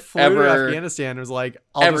 Never, he just, like, flew ever to Afghanistan and was like,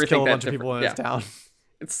 I'll just kill a bunch of people in this town.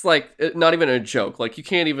 It's like not even a joke. Like, you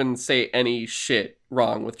can't even say any shit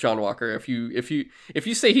wrong with John Walker. If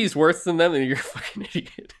you say he's worse than them, then you're a fucking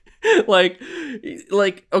idiot.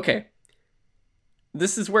 like okay.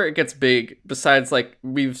 This is where it gets big, besides, like,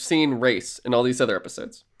 we've seen race in all these other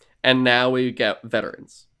episodes. And now we get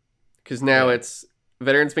veterans. Because now it's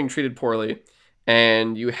veterans being treated poorly.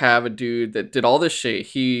 And you have a dude that did all this shit.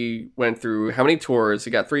 He went through how many tours?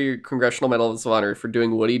 He got 3 Congressional Medals of Honor for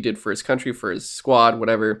doing what he did for his country, for his squad,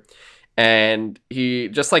 whatever. And he,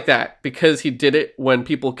 just like that, because he did it when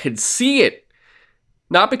people could see it,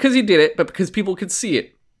 not because he did it, but because people could see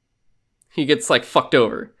it, he gets like fucked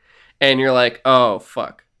over. And you're like, oh,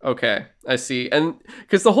 fuck. Okay, I see. And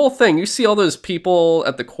because the whole thing, you see all those people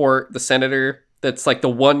at the court, the senator, that's like the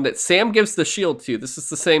one that Sam gives the shield to. This is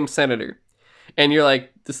the same senator. And you're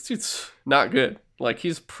like, this dude's not good. Like,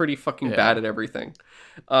 he's pretty fucking bad at everything.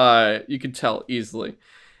 You could tell easily.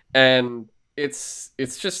 And it's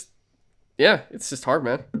just, yeah, it's just hard,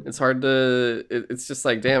 man. It's hard to, it's just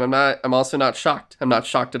like, damn, I'm also not shocked. I'm not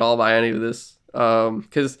shocked at all by any of this.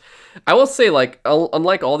 Because I will say, like,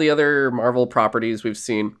 unlike all the other Marvel properties we've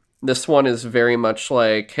seen, this one is very much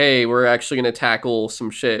like, hey, we're actually going to tackle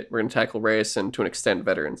some shit. We're going to tackle race and, to an extent,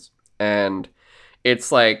 veterans. And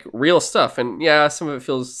it's, like, real stuff. And, yeah, some of it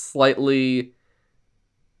feels slightly,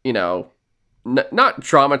 you know, not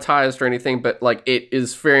dramatized or anything, but, like, it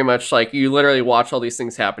is very much like you literally watch all these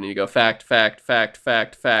things happen and you go, fact, fact, fact,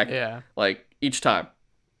 fact, fact. Yeah. Like, each time.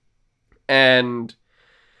 And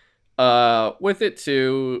with it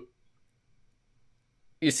too,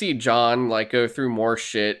 you see John like go through more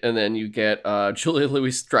shit, and then you get Julia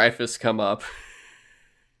Louis-Dreyfus come up.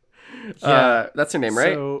 Yeah. That's her name,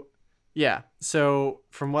 right? So, yeah. So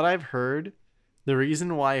from what I've heard, the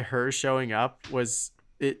reason why her showing up was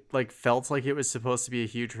it like felt like it was supposed to be a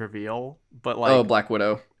huge reveal, but like, oh, Black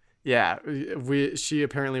Widow. Yeah, she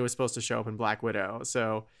apparently was supposed to show up in Black Widow.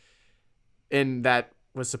 So, and that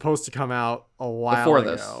was supposed to come out a while Before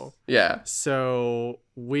ago. this. Yeah. So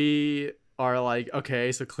we are like,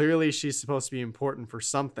 okay, so clearly she's supposed to be important for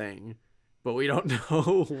something, but we don't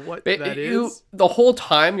know what that is. The whole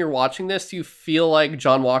time you're watching this, you feel like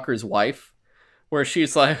John Walker's wife, where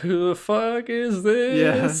she's like, who the fuck is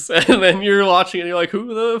this? Yeah. And then you're watching and you're like,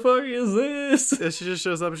 who the fuck is this? And she just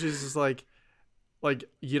shows up and she's just like,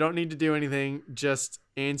 you don't need to do anything, just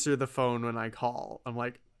answer the phone when I call. I'm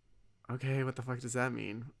like, okay, what the fuck does that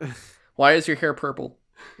mean? Why is your hair purple?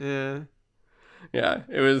 Yeah. Yeah,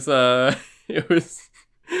 it was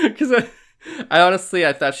because I honestly,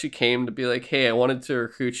 I thought she came to be like, hey, I wanted to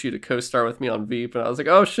recruit you to co-star with me on Veep, and I was like,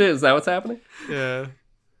 oh shit, is that what's happening? Yeah.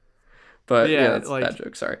 But yeah, that's like, a bad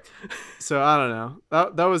joke, sorry. So I don't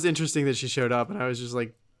know. That was interesting that she showed up, and I was just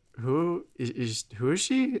like, who is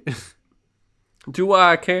she? Do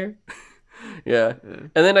I care? Yeah.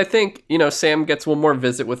 And then I think, Sam gets one more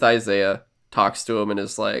visit with Isaiah, talks to him, and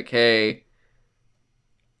is like, hey,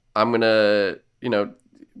 I'm gonna,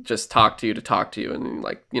 just talk to you. And,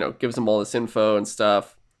 like, gives him all this info and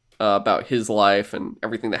stuff about his life and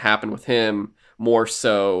everything that happened with him, more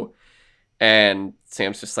so. And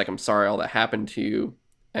Sam's just like, I'm sorry all that happened to you.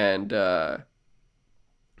 And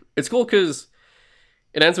it's cool because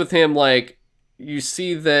it ends with him, like, you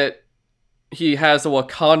see that he has a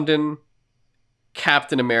Wakandan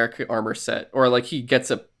Captain America armor set, or like he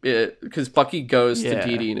gets because Bucky goes to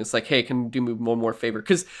Dee Dee and it's like, hey, can you do me one more favor?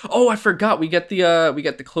 Because I forgot, we get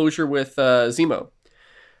the closure with Zemo,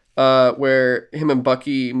 where him and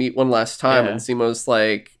Bucky meet one last time, and Zemo's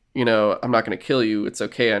like, I'm not gonna kill you, it's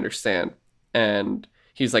okay, I understand. And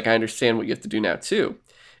he's like, I understand what you have to do now too.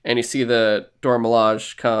 And you see the Dora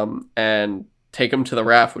Milaje come and take him to the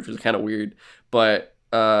raft, which was kind of weird, but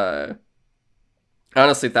I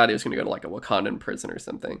honestly thought he was going to go to like a Wakandan prison or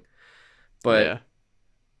something. But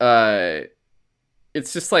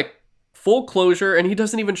it's just like full closure, and he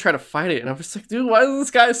doesn't even try to fight it. And I'm just like, dude, why is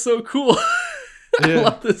this guy so cool? I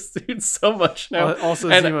love this dude so much now. Also,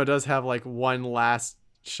 Zemo does have like one last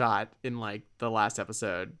shot in like the last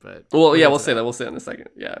episode, but we'll say that. We'll say that in a second.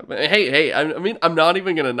 Yeah, but hey, I mean, I'm not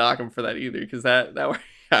even gonna knock him for that either, because that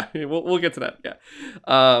we'll get to that.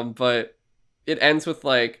 Yeah, but it ends with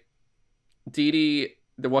like Dee Dee,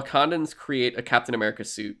 the Wakandans create a Captain America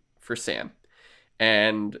suit for Sam.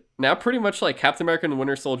 And now pretty much like Captain America and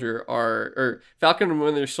Winter Soldier or Falcon and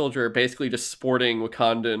Winter Soldier are basically just sporting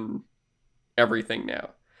Wakandan everything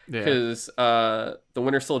now. Because the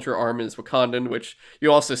Winter Soldier arm is Wakandan, which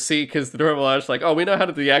you also see because the Dora Milaje like, oh, we know how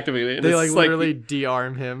to deactivate it. And they like literally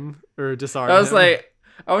de-arm him or disarm him.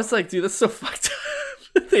 I was like, dude, that's so fucked up.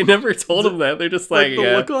 They never told him that. They're just like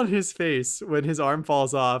the look on his face when his arm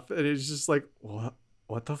falls off, and it's just like,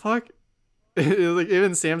 what the fuck? Like,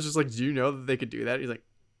 even Sam's just like, do you know that they could do that? He's like,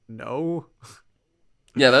 no.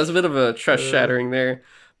 Yeah, that was a bit of a trust shattering there,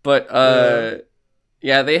 but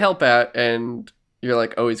they help out, and you're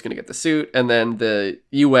like, oh, he's gonna get the suit, and then the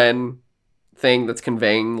UN thing that's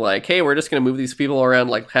conveying like, hey, we're just gonna move these people around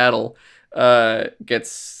like cattle,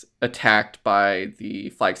 gets attacked by the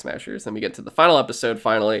Flag Smashers. Then we get to the final episode,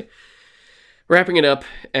 finally wrapping it up,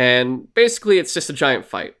 and basically it's just a giant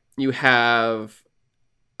fight. You have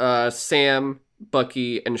Sam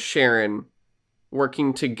Bucky, and Sharon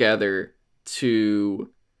working together to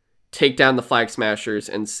take down the Flag Smashers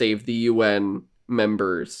and save the UN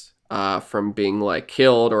members from being like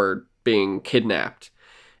killed or being kidnapped.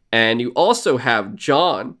 And you also have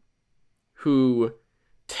John, who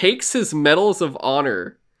takes his medals of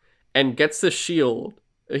honor and gets the shield.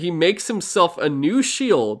 He makes himself a new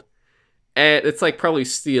shield, and it's like probably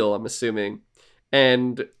steel, I'm assuming.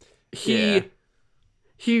 And he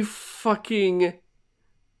fucking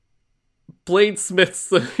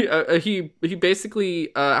bladesmiths he basically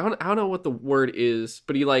I don't know what the word is,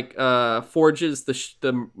 but he like forges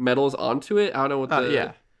the metals onto it. I don't know what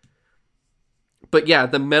the But yeah,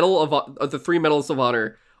 the the 3 medals of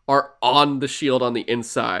honor are on the shield on the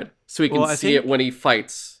inside, so he can see it when he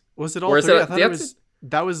fights. Was it all three? I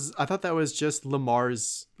thought that was just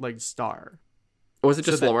Lamar's like star. Was it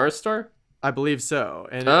just Lamar's star? I believe so.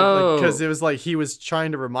 And because it was like he was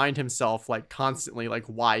trying to remind himself like constantly like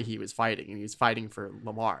why he was fighting, and he was fighting for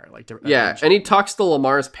Lamar. And he talks to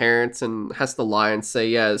Lamar's parents and has to lie and say,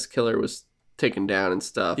 yeah, his killer was taken down and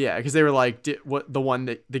stuff. Yeah, because they were like,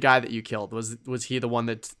 the guy that you killed, was he the one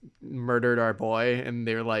that murdered our boy? And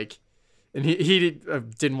they were like, and he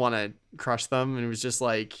didn't want to crush them, and it was just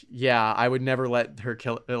like, yeah, I would never let her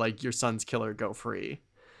kill like your son's killer go free.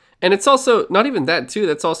 And it's also not even that too.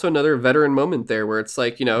 That's also another veteran moment there where it's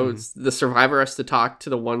like, it's the survivor has to talk to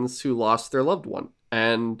the ones who lost their loved one.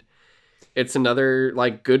 And it's another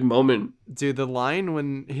like good moment. Dude, the line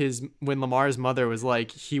when Lamar's mother was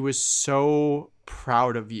like, he was so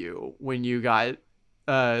proud of you when you got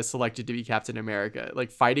selected to be Captain America.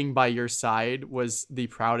 Like fighting by your side was the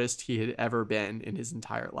proudest he had ever been in his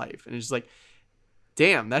entire life. And it's just like,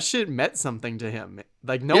 damn, that shit meant something to him.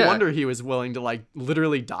 Like, no wonder he was willing to like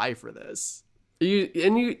literally die for this.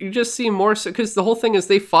 You just see more so because the whole thing is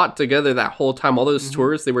they fought together that whole time. All those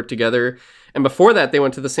tours, they were together, and before that, they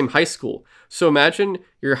went to the same high school. So imagine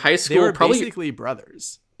your high school. They were basically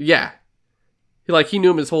brothers. Yeah, like he knew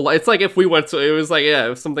him his whole life. It's like if we went to, it was like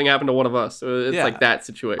if something happened to one of us, it's like that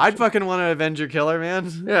situation. I'd fucking want to avenge your killer,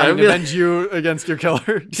 man. Yeah, I'd avenge you against your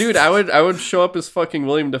killer. Dude, I would show up as fucking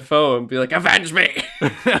William Dafoe and be like, avenge me.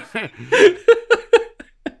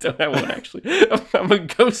 I won't actually. I'm a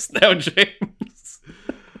ghost now, James.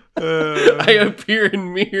 I appear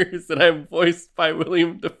in mirrors and I'm voiced by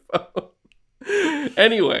William Dafoe.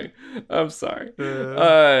 Anyway, I'm sorry.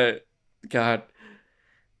 God.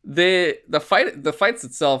 The fights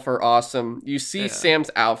itself are awesome. You see Sam's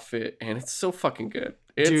outfit and it's so fucking good.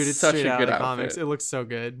 It's such a good outfit. Comics. It looks so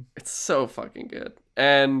good. It's so fucking good.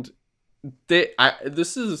 And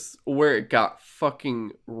this is where it got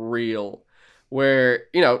fucking real. Where,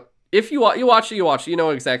 if you watch it, you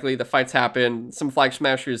know exactly the fights happen. Some Flag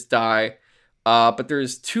Smashers die. But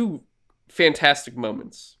there's 2 fantastic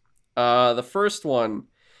moments. The first one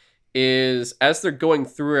is as they're going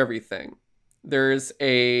through everything, there's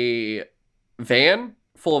a van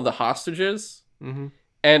full of the hostages, and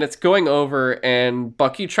it's going over, and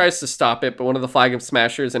Bucky tries to stop it, but one of the Flag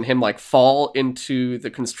Smashers and him like fall into the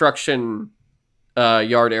construction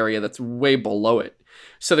yard area that's way below it.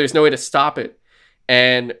 So there's no way to stop it.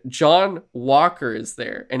 And John Walker is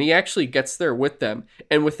there, and he actually gets there with them,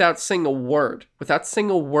 and without saying a word,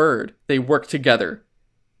 they work together,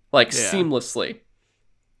 like seamlessly.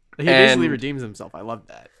 He basically redeems himself. I love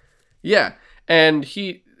that. Yeah, and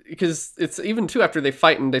because it's even too after they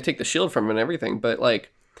fight and they take the shield from him and everything, but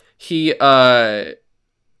like he goes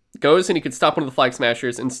and he could stop one of the Flag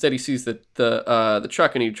Smashers. Instead, he sees the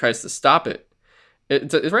truck and he tries to stop it.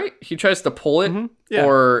 It's right. He tries to pull it,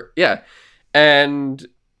 and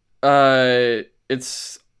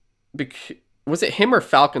was it him or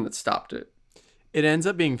Falcon that stopped it? It ends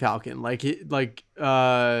up being Falcon.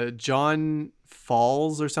 John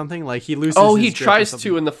falls or something. Like he loses. Oh, he tries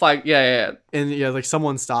to in the flag. Yeah. And like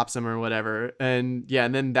someone stops him or whatever. And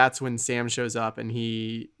then that's when Sam shows up and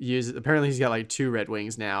apparently he's got like 2 Red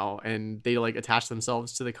Wings now, and they like attach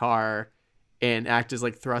themselves to the car and act as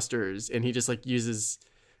like thrusters. And he just like uses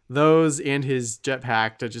those and his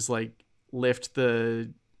jetpack to just like lift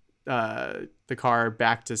the car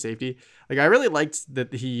back to safety. Like I really liked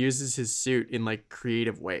that he uses his suit in like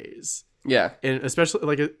creative ways. Yeah. And especially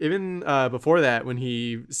like even before that, when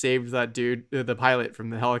he saved that dude, the pilot,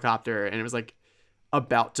 from the helicopter, and it was like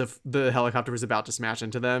the helicopter was about to smash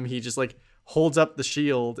into them, he just like holds up the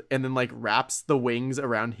shield and then like wraps the wings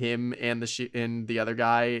around him and the other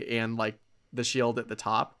guy and like the shield at the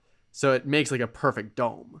top, so it makes like a perfect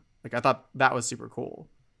dome. Like I thought that was super cool.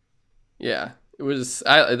 Yeah, it was.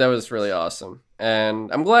 That was really awesome,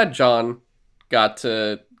 and I'm glad John got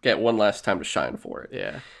to get one last time to shine for it.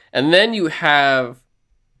 Yeah. And then you have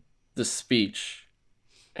the speech.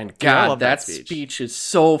 And Dude, I God, love that speech. speech is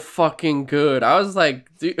so fucking good. I was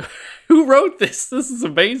like, dude, who wrote this? This is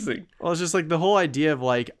amazing. Well, it's just like the whole idea of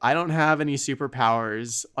like, I don't have any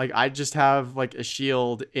superpowers. Like, I just have like a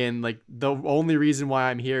shield, and like the only reason why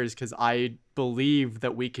I'm here is because I believe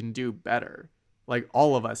that we can do better. Like,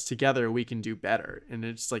 all of us together, we can do better. And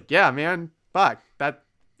it's like, yeah, man, fuck that.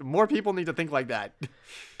 More people need to think like that.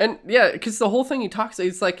 And yeah, because the whole thing he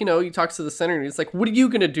like, he talks to the senator and he's like, what are you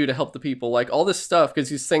going to do to help the people? Like all this stuff. Because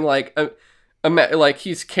he's saying like, like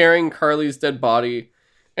he's carrying Carly's dead body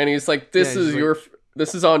and he's like, this is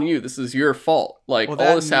on you. This is your fault. Like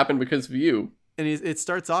all this happened because of you. And it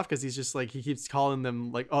starts off because he's just like, he keeps calling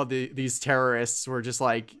them like, oh, these terrorists were just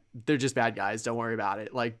like, they're just bad guys. Don't worry about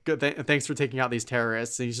it. Like, good. Thanks for taking out these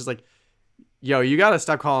terrorists. And he's just like, yo, you gotta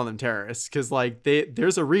stop calling them terrorists, because like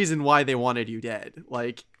there's a reason why they wanted you dead.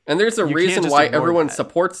 Like, and there's a reason why everyone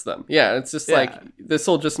supports them. Yeah, it's just like this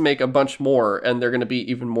will just make a bunch more, and they're gonna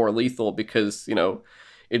be even more lethal because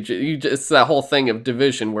it's that whole thing of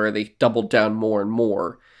division where they double down more and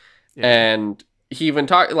more. Yeah. And he even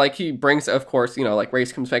he brings, of course, like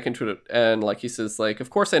race comes back into it, and like he says, like, of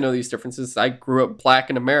course I know these differences. I grew up black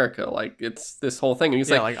in America. Like it's this whole thing. And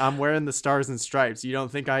he's like I'm wearing the stars and stripes. You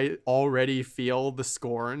don't think I already feel the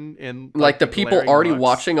scorn in like the people already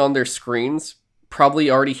watching on their screens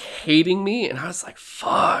probably already hating me? And I was like,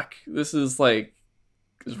 fuck, this is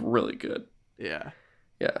really good. Yeah.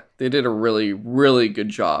 Yeah. They did a really, really good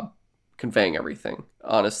job conveying everything.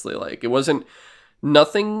 Honestly, like it wasn't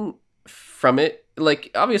nothing from it.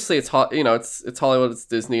 Like obviously it's it's Hollywood, it's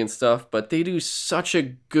Disney and stuff, but they do such a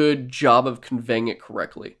good job of conveying it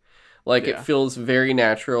correctly. Like it feels very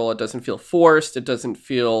natural. It doesn't feel forced. It doesn't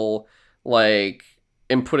feel like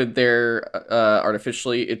inputted there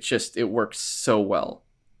artificially. It works so well,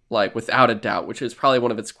 like without a doubt, which is probably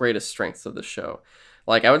one of its greatest strengths of the show.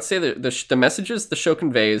 Like I would say that the messages the show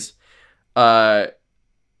conveys that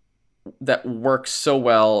work so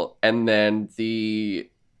well, and then the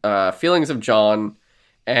feelings of John,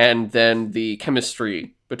 and then the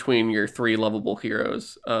chemistry between your three lovable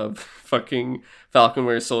heroes of fucking Falcon,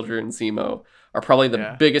 Winter Soldier, and Zemo are probably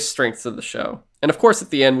the biggest strengths of the show. And of course, at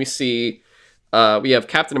the end, we see we have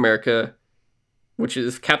Captain America, which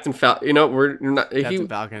is Captain Falcon. We're not Captain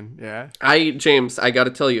Falcon. Yeah. James, I got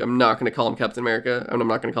to tell you, I'm not going to call him Captain America, and I'm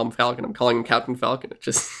not going to call him Falcon. I'm calling him Captain Falcon.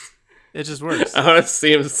 It just works. I want to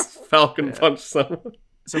see him Falcon punch someone.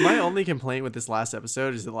 So my only complaint with this last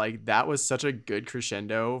episode is that like that was such a good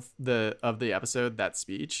crescendo of the episode, that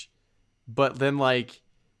speech, but then like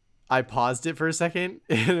I paused it for a second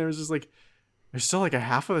and it was just like, there's still like a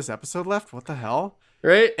half of this episode left. What the hell?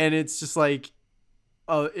 Right? And it's just like,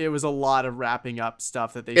 it was a lot of wrapping up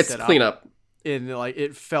stuff that they set up. It's cleanup. And like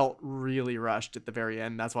it felt really rushed at the very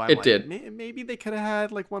end. That's why it did. Maybe they could have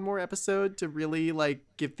had like one more episode to really like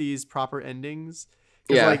give these proper endings.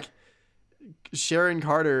 Yeah. Like Sharon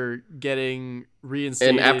Carter getting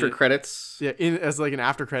reinstated in after credits, as like an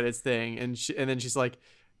after credits thing, and then she's like,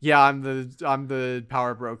 "Yeah, I'm the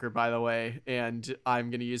power broker, by the way, and I'm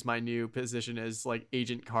gonna use my new position as like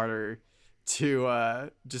Agent Carter to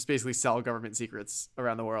just basically sell government secrets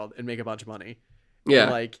around the world and make a bunch of money." Yeah,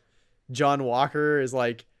 and, like John Walker is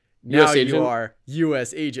like, now you are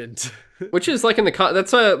U.S. agent. Which is like in the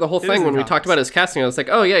that's the whole thing when we talked about his casting. I was like,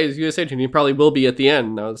 oh yeah, he's U.S. agent. He probably will be at the end.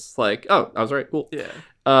 And I was like, oh, I was right. Cool.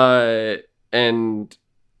 Yeah. And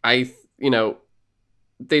I,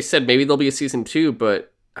 they said maybe there'll be a season 2,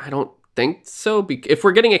 but I don't think so. If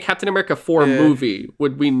we're getting a Captain America 4 movie,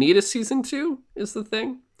 would we need a season 2? Is the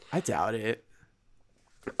thing. I doubt it.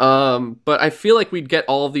 But I feel like we'd get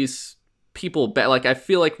all of these people back. Like I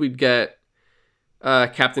feel like we'd get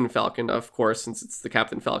Captain Falcon, of course, since it's the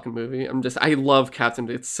Captain Falcon movie. I love Captain.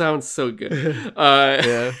 It sounds so good.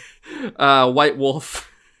 White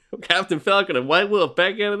Wolf, Captain Falcon, and White Wolf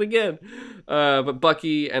back at it again. But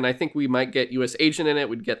Bucky, and I think we might get U.S. Agent in it.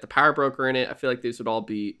 We'd get the Power Broker in it. I feel like these would all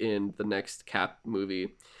be in the next Cap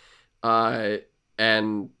movie.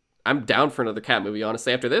 And I'm down for another Cap movie.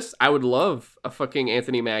 Honestly, after this, I would love a fucking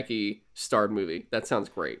Anthony Mackie starred movie. That sounds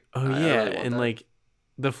great. Oh yeah, really and that. Like.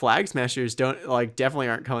 The Flag Smashers definitely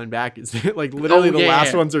aren't coming back. It's like literally the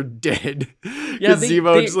last ones are dead. Yeah,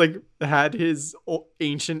 Zemo just like had his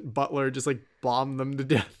ancient butler just like bomb them to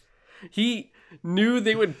death. He knew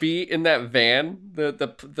they would be in that van,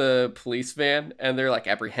 the police van, and they're like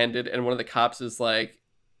apprehended. And one of the cops is like,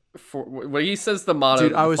 when he says the motto,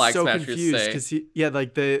 dude, I was so confused because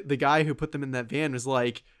the guy who put them in that van was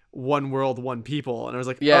like, one world, one people, and I was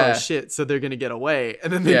like, oh shit, so they're gonna get away,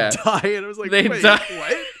 and then they die, and I was like, they wait, die.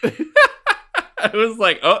 what? I was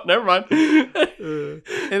like, oh, never mind.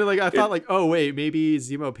 And like I thought like, oh wait, maybe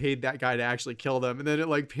Zemo paid that guy to actually kill them, and then it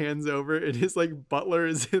like pans over and his like butler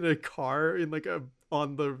is in a car in like a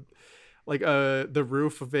on the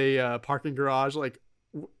roof of a parking garage, like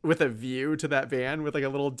with a view to that van with like a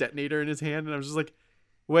little detonator in his hand, and I was just like,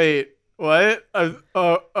 wait, what?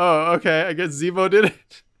 Okay, I guess Zemo did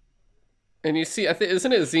it. And you see, I think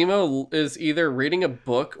isn't it Zemo is either reading a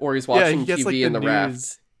book or he's watching gets, TV like, in the news.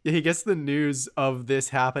 raft. Yeah, he gets the news of this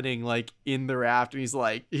happening like in the raft, and he's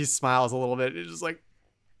like, he smiles a little bit. And he's just like,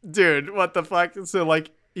 dude, what the fuck? So like,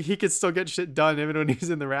 he could still get shit done even when he's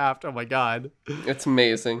in the raft. Oh my god, it's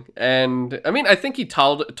amazing. And I mean, I think he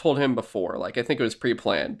told him before. Like, I think it was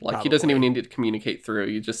pre-planned. Like, He doesn't even need to communicate through.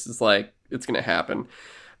 He just is like, it's gonna happen.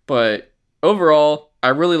 But overall, I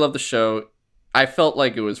really love the show. I felt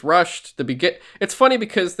like it was rushed. It's funny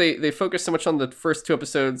because they focused so much on the first 2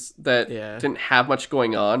 episodes that didn't have much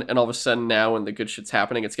going on, and all of a sudden now when the good shit's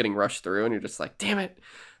happening, it's getting rushed through, and you're just like, damn it.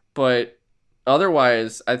 But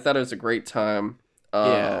otherwise, I thought it was a great time.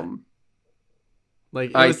 Like,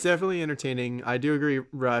 it was definitely entertaining. I do agree,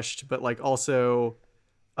 rushed, but like also,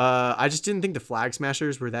 I just didn't think the Flag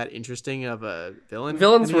Smashers were that interesting of a villain.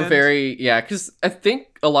 Villains were very, because I think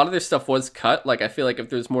a lot of their stuff was cut. Like, I feel like if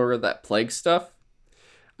there's more of that plague stuff,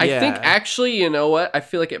 I think actually, you know what? I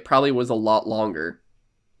feel like it probably was a lot longer.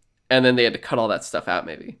 And then they had to cut all that stuff out,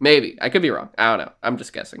 maybe. Maybe. I could be wrong. I don't know. I'm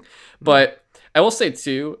just guessing. But I will say,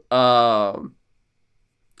 too, I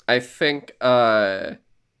think,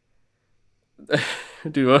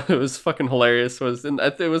 dude, what was fucking hilarious was,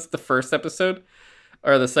 it was the first episode.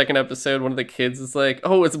 Or the second episode, one of the kids is like,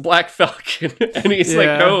 oh, it's Black Falcon. And he's like,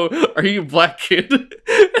 oh, are you Black Kid?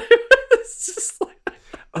 It's just like...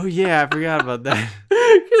 Oh, yeah, I forgot about that.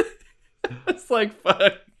 It's like,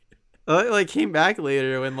 fuck. Like, came back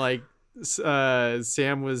later when, like,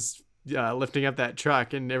 Sam was lifting up that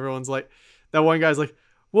truck, and everyone's like, that one guy's like,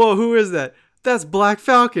 whoa, who is that? That's Black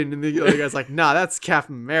Falcon. And the other guy's like, nah, that's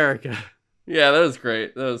Captain America. Yeah, that was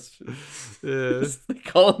great. That was they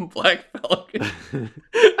call him Black Falcon.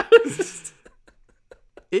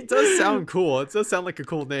 It does sound cool. It does sound like a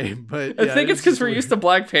cool name, but I think it's because we're used to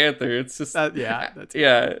Black Panther. It's just that's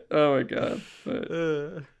Oh my god. But,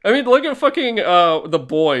 I mean, look at fucking The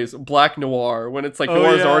Boys, Black Noir. When it's like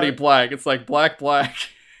Noir's already black, it's like black.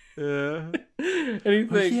 Yeah.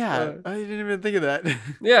 Anything? I didn't even think of that.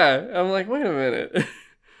 Yeah, I'm like, wait a minute.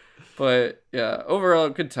 But yeah, overall,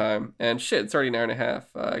 good time. And shit, it's already an hour and a half.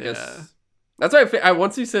 I guess that's why I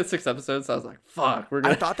once you said 6 episodes, I was like, fuck,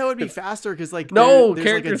 I thought that would be faster because like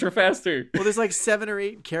characters are faster. Well, there's like 7 or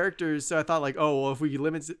 8 characters, so I thought like, oh well, if we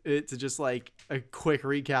limit it to just like a quick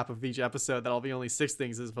recap of each episode, that'll be only 6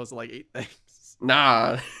 things as opposed to like 8 things.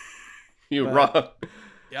 Nah, you're wrong.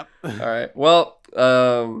 Yep. All right. Well,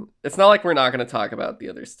 it's not like we're not going to talk about the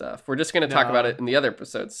other stuff. We're just going to talk about it in the other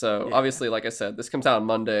episodes. So obviously, like I said, this comes out on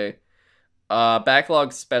Monday.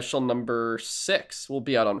 Backlog special number 6 will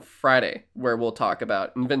be out on Friday, where we'll talk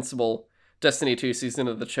about Invincible, Destiny 2, Season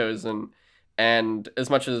of the Chosen, and as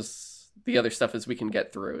much as the other stuff as we can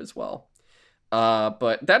get through as well.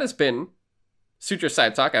 But that has been Sutro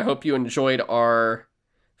Side Talk. I hope you enjoyed our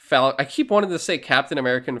I keep wanting to say Captain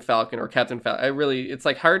America and Falcon or Captain Falcon. It's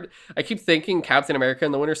like hard. I keep thinking Captain America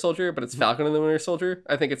and the Winter Soldier, but it's Falcon and the Winter Soldier.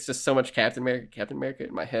 I think it's just so much Captain America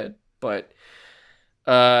in my head. But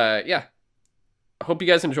yeah. I hope you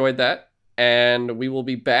guys enjoyed that. And we will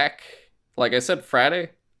be back, like I said,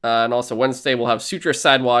 Friday. And also Wednesday, we'll have Sutro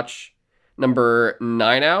Side Watch number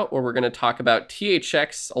 9 out, where we're going to talk about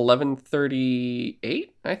THX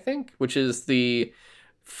 1138, I think, which is the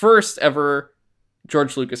first ever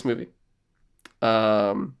George Lucas movie. Dude,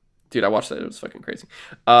 I watched that. It was fucking crazy.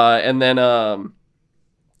 And then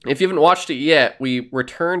if you haven't watched it yet, we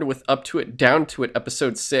returned with Up to It, Down to It,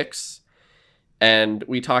 episode 6. And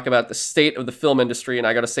we talk about the state of the film industry. And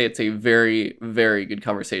I got to say, it's a very, very good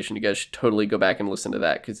conversation. You guys should totally go back and listen to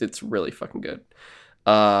that because it's really fucking good.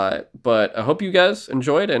 But I hope you guys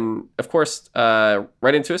enjoyed. And of course,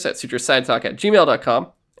 write into us at sutrosidetalk@gmail.com.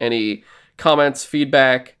 Any comments,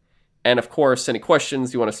 feedback, and of course, any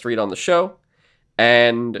questions you want us to read on the show.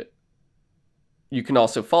 And you can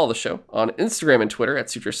also follow the show on Instagram and Twitter at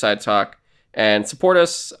Sutro Side Talk. And support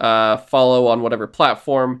us, follow on whatever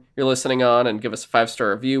platform you're listening on, and give us a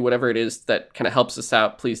 5-star review, whatever it is that kind of helps us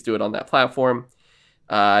out. Please do it on that platform.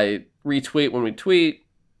 Retweet when we tweet.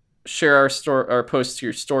 Share our posts to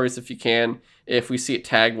your stories if you can. If we see it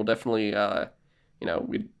tagged, we'll definitely,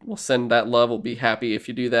 we'll send that love. We'll be happy if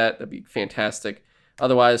you do that. That'd be fantastic.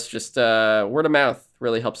 Otherwise, just word of mouth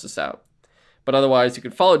really helps us out. But otherwise, you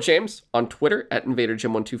can follow James on Twitter at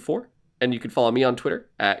InvaderJim124. And you can follow me on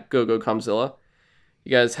Twitter at GoGoComzilla.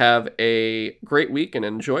 You guys have a great week and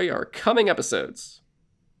enjoy our coming episodes.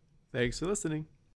 Thanks for listening.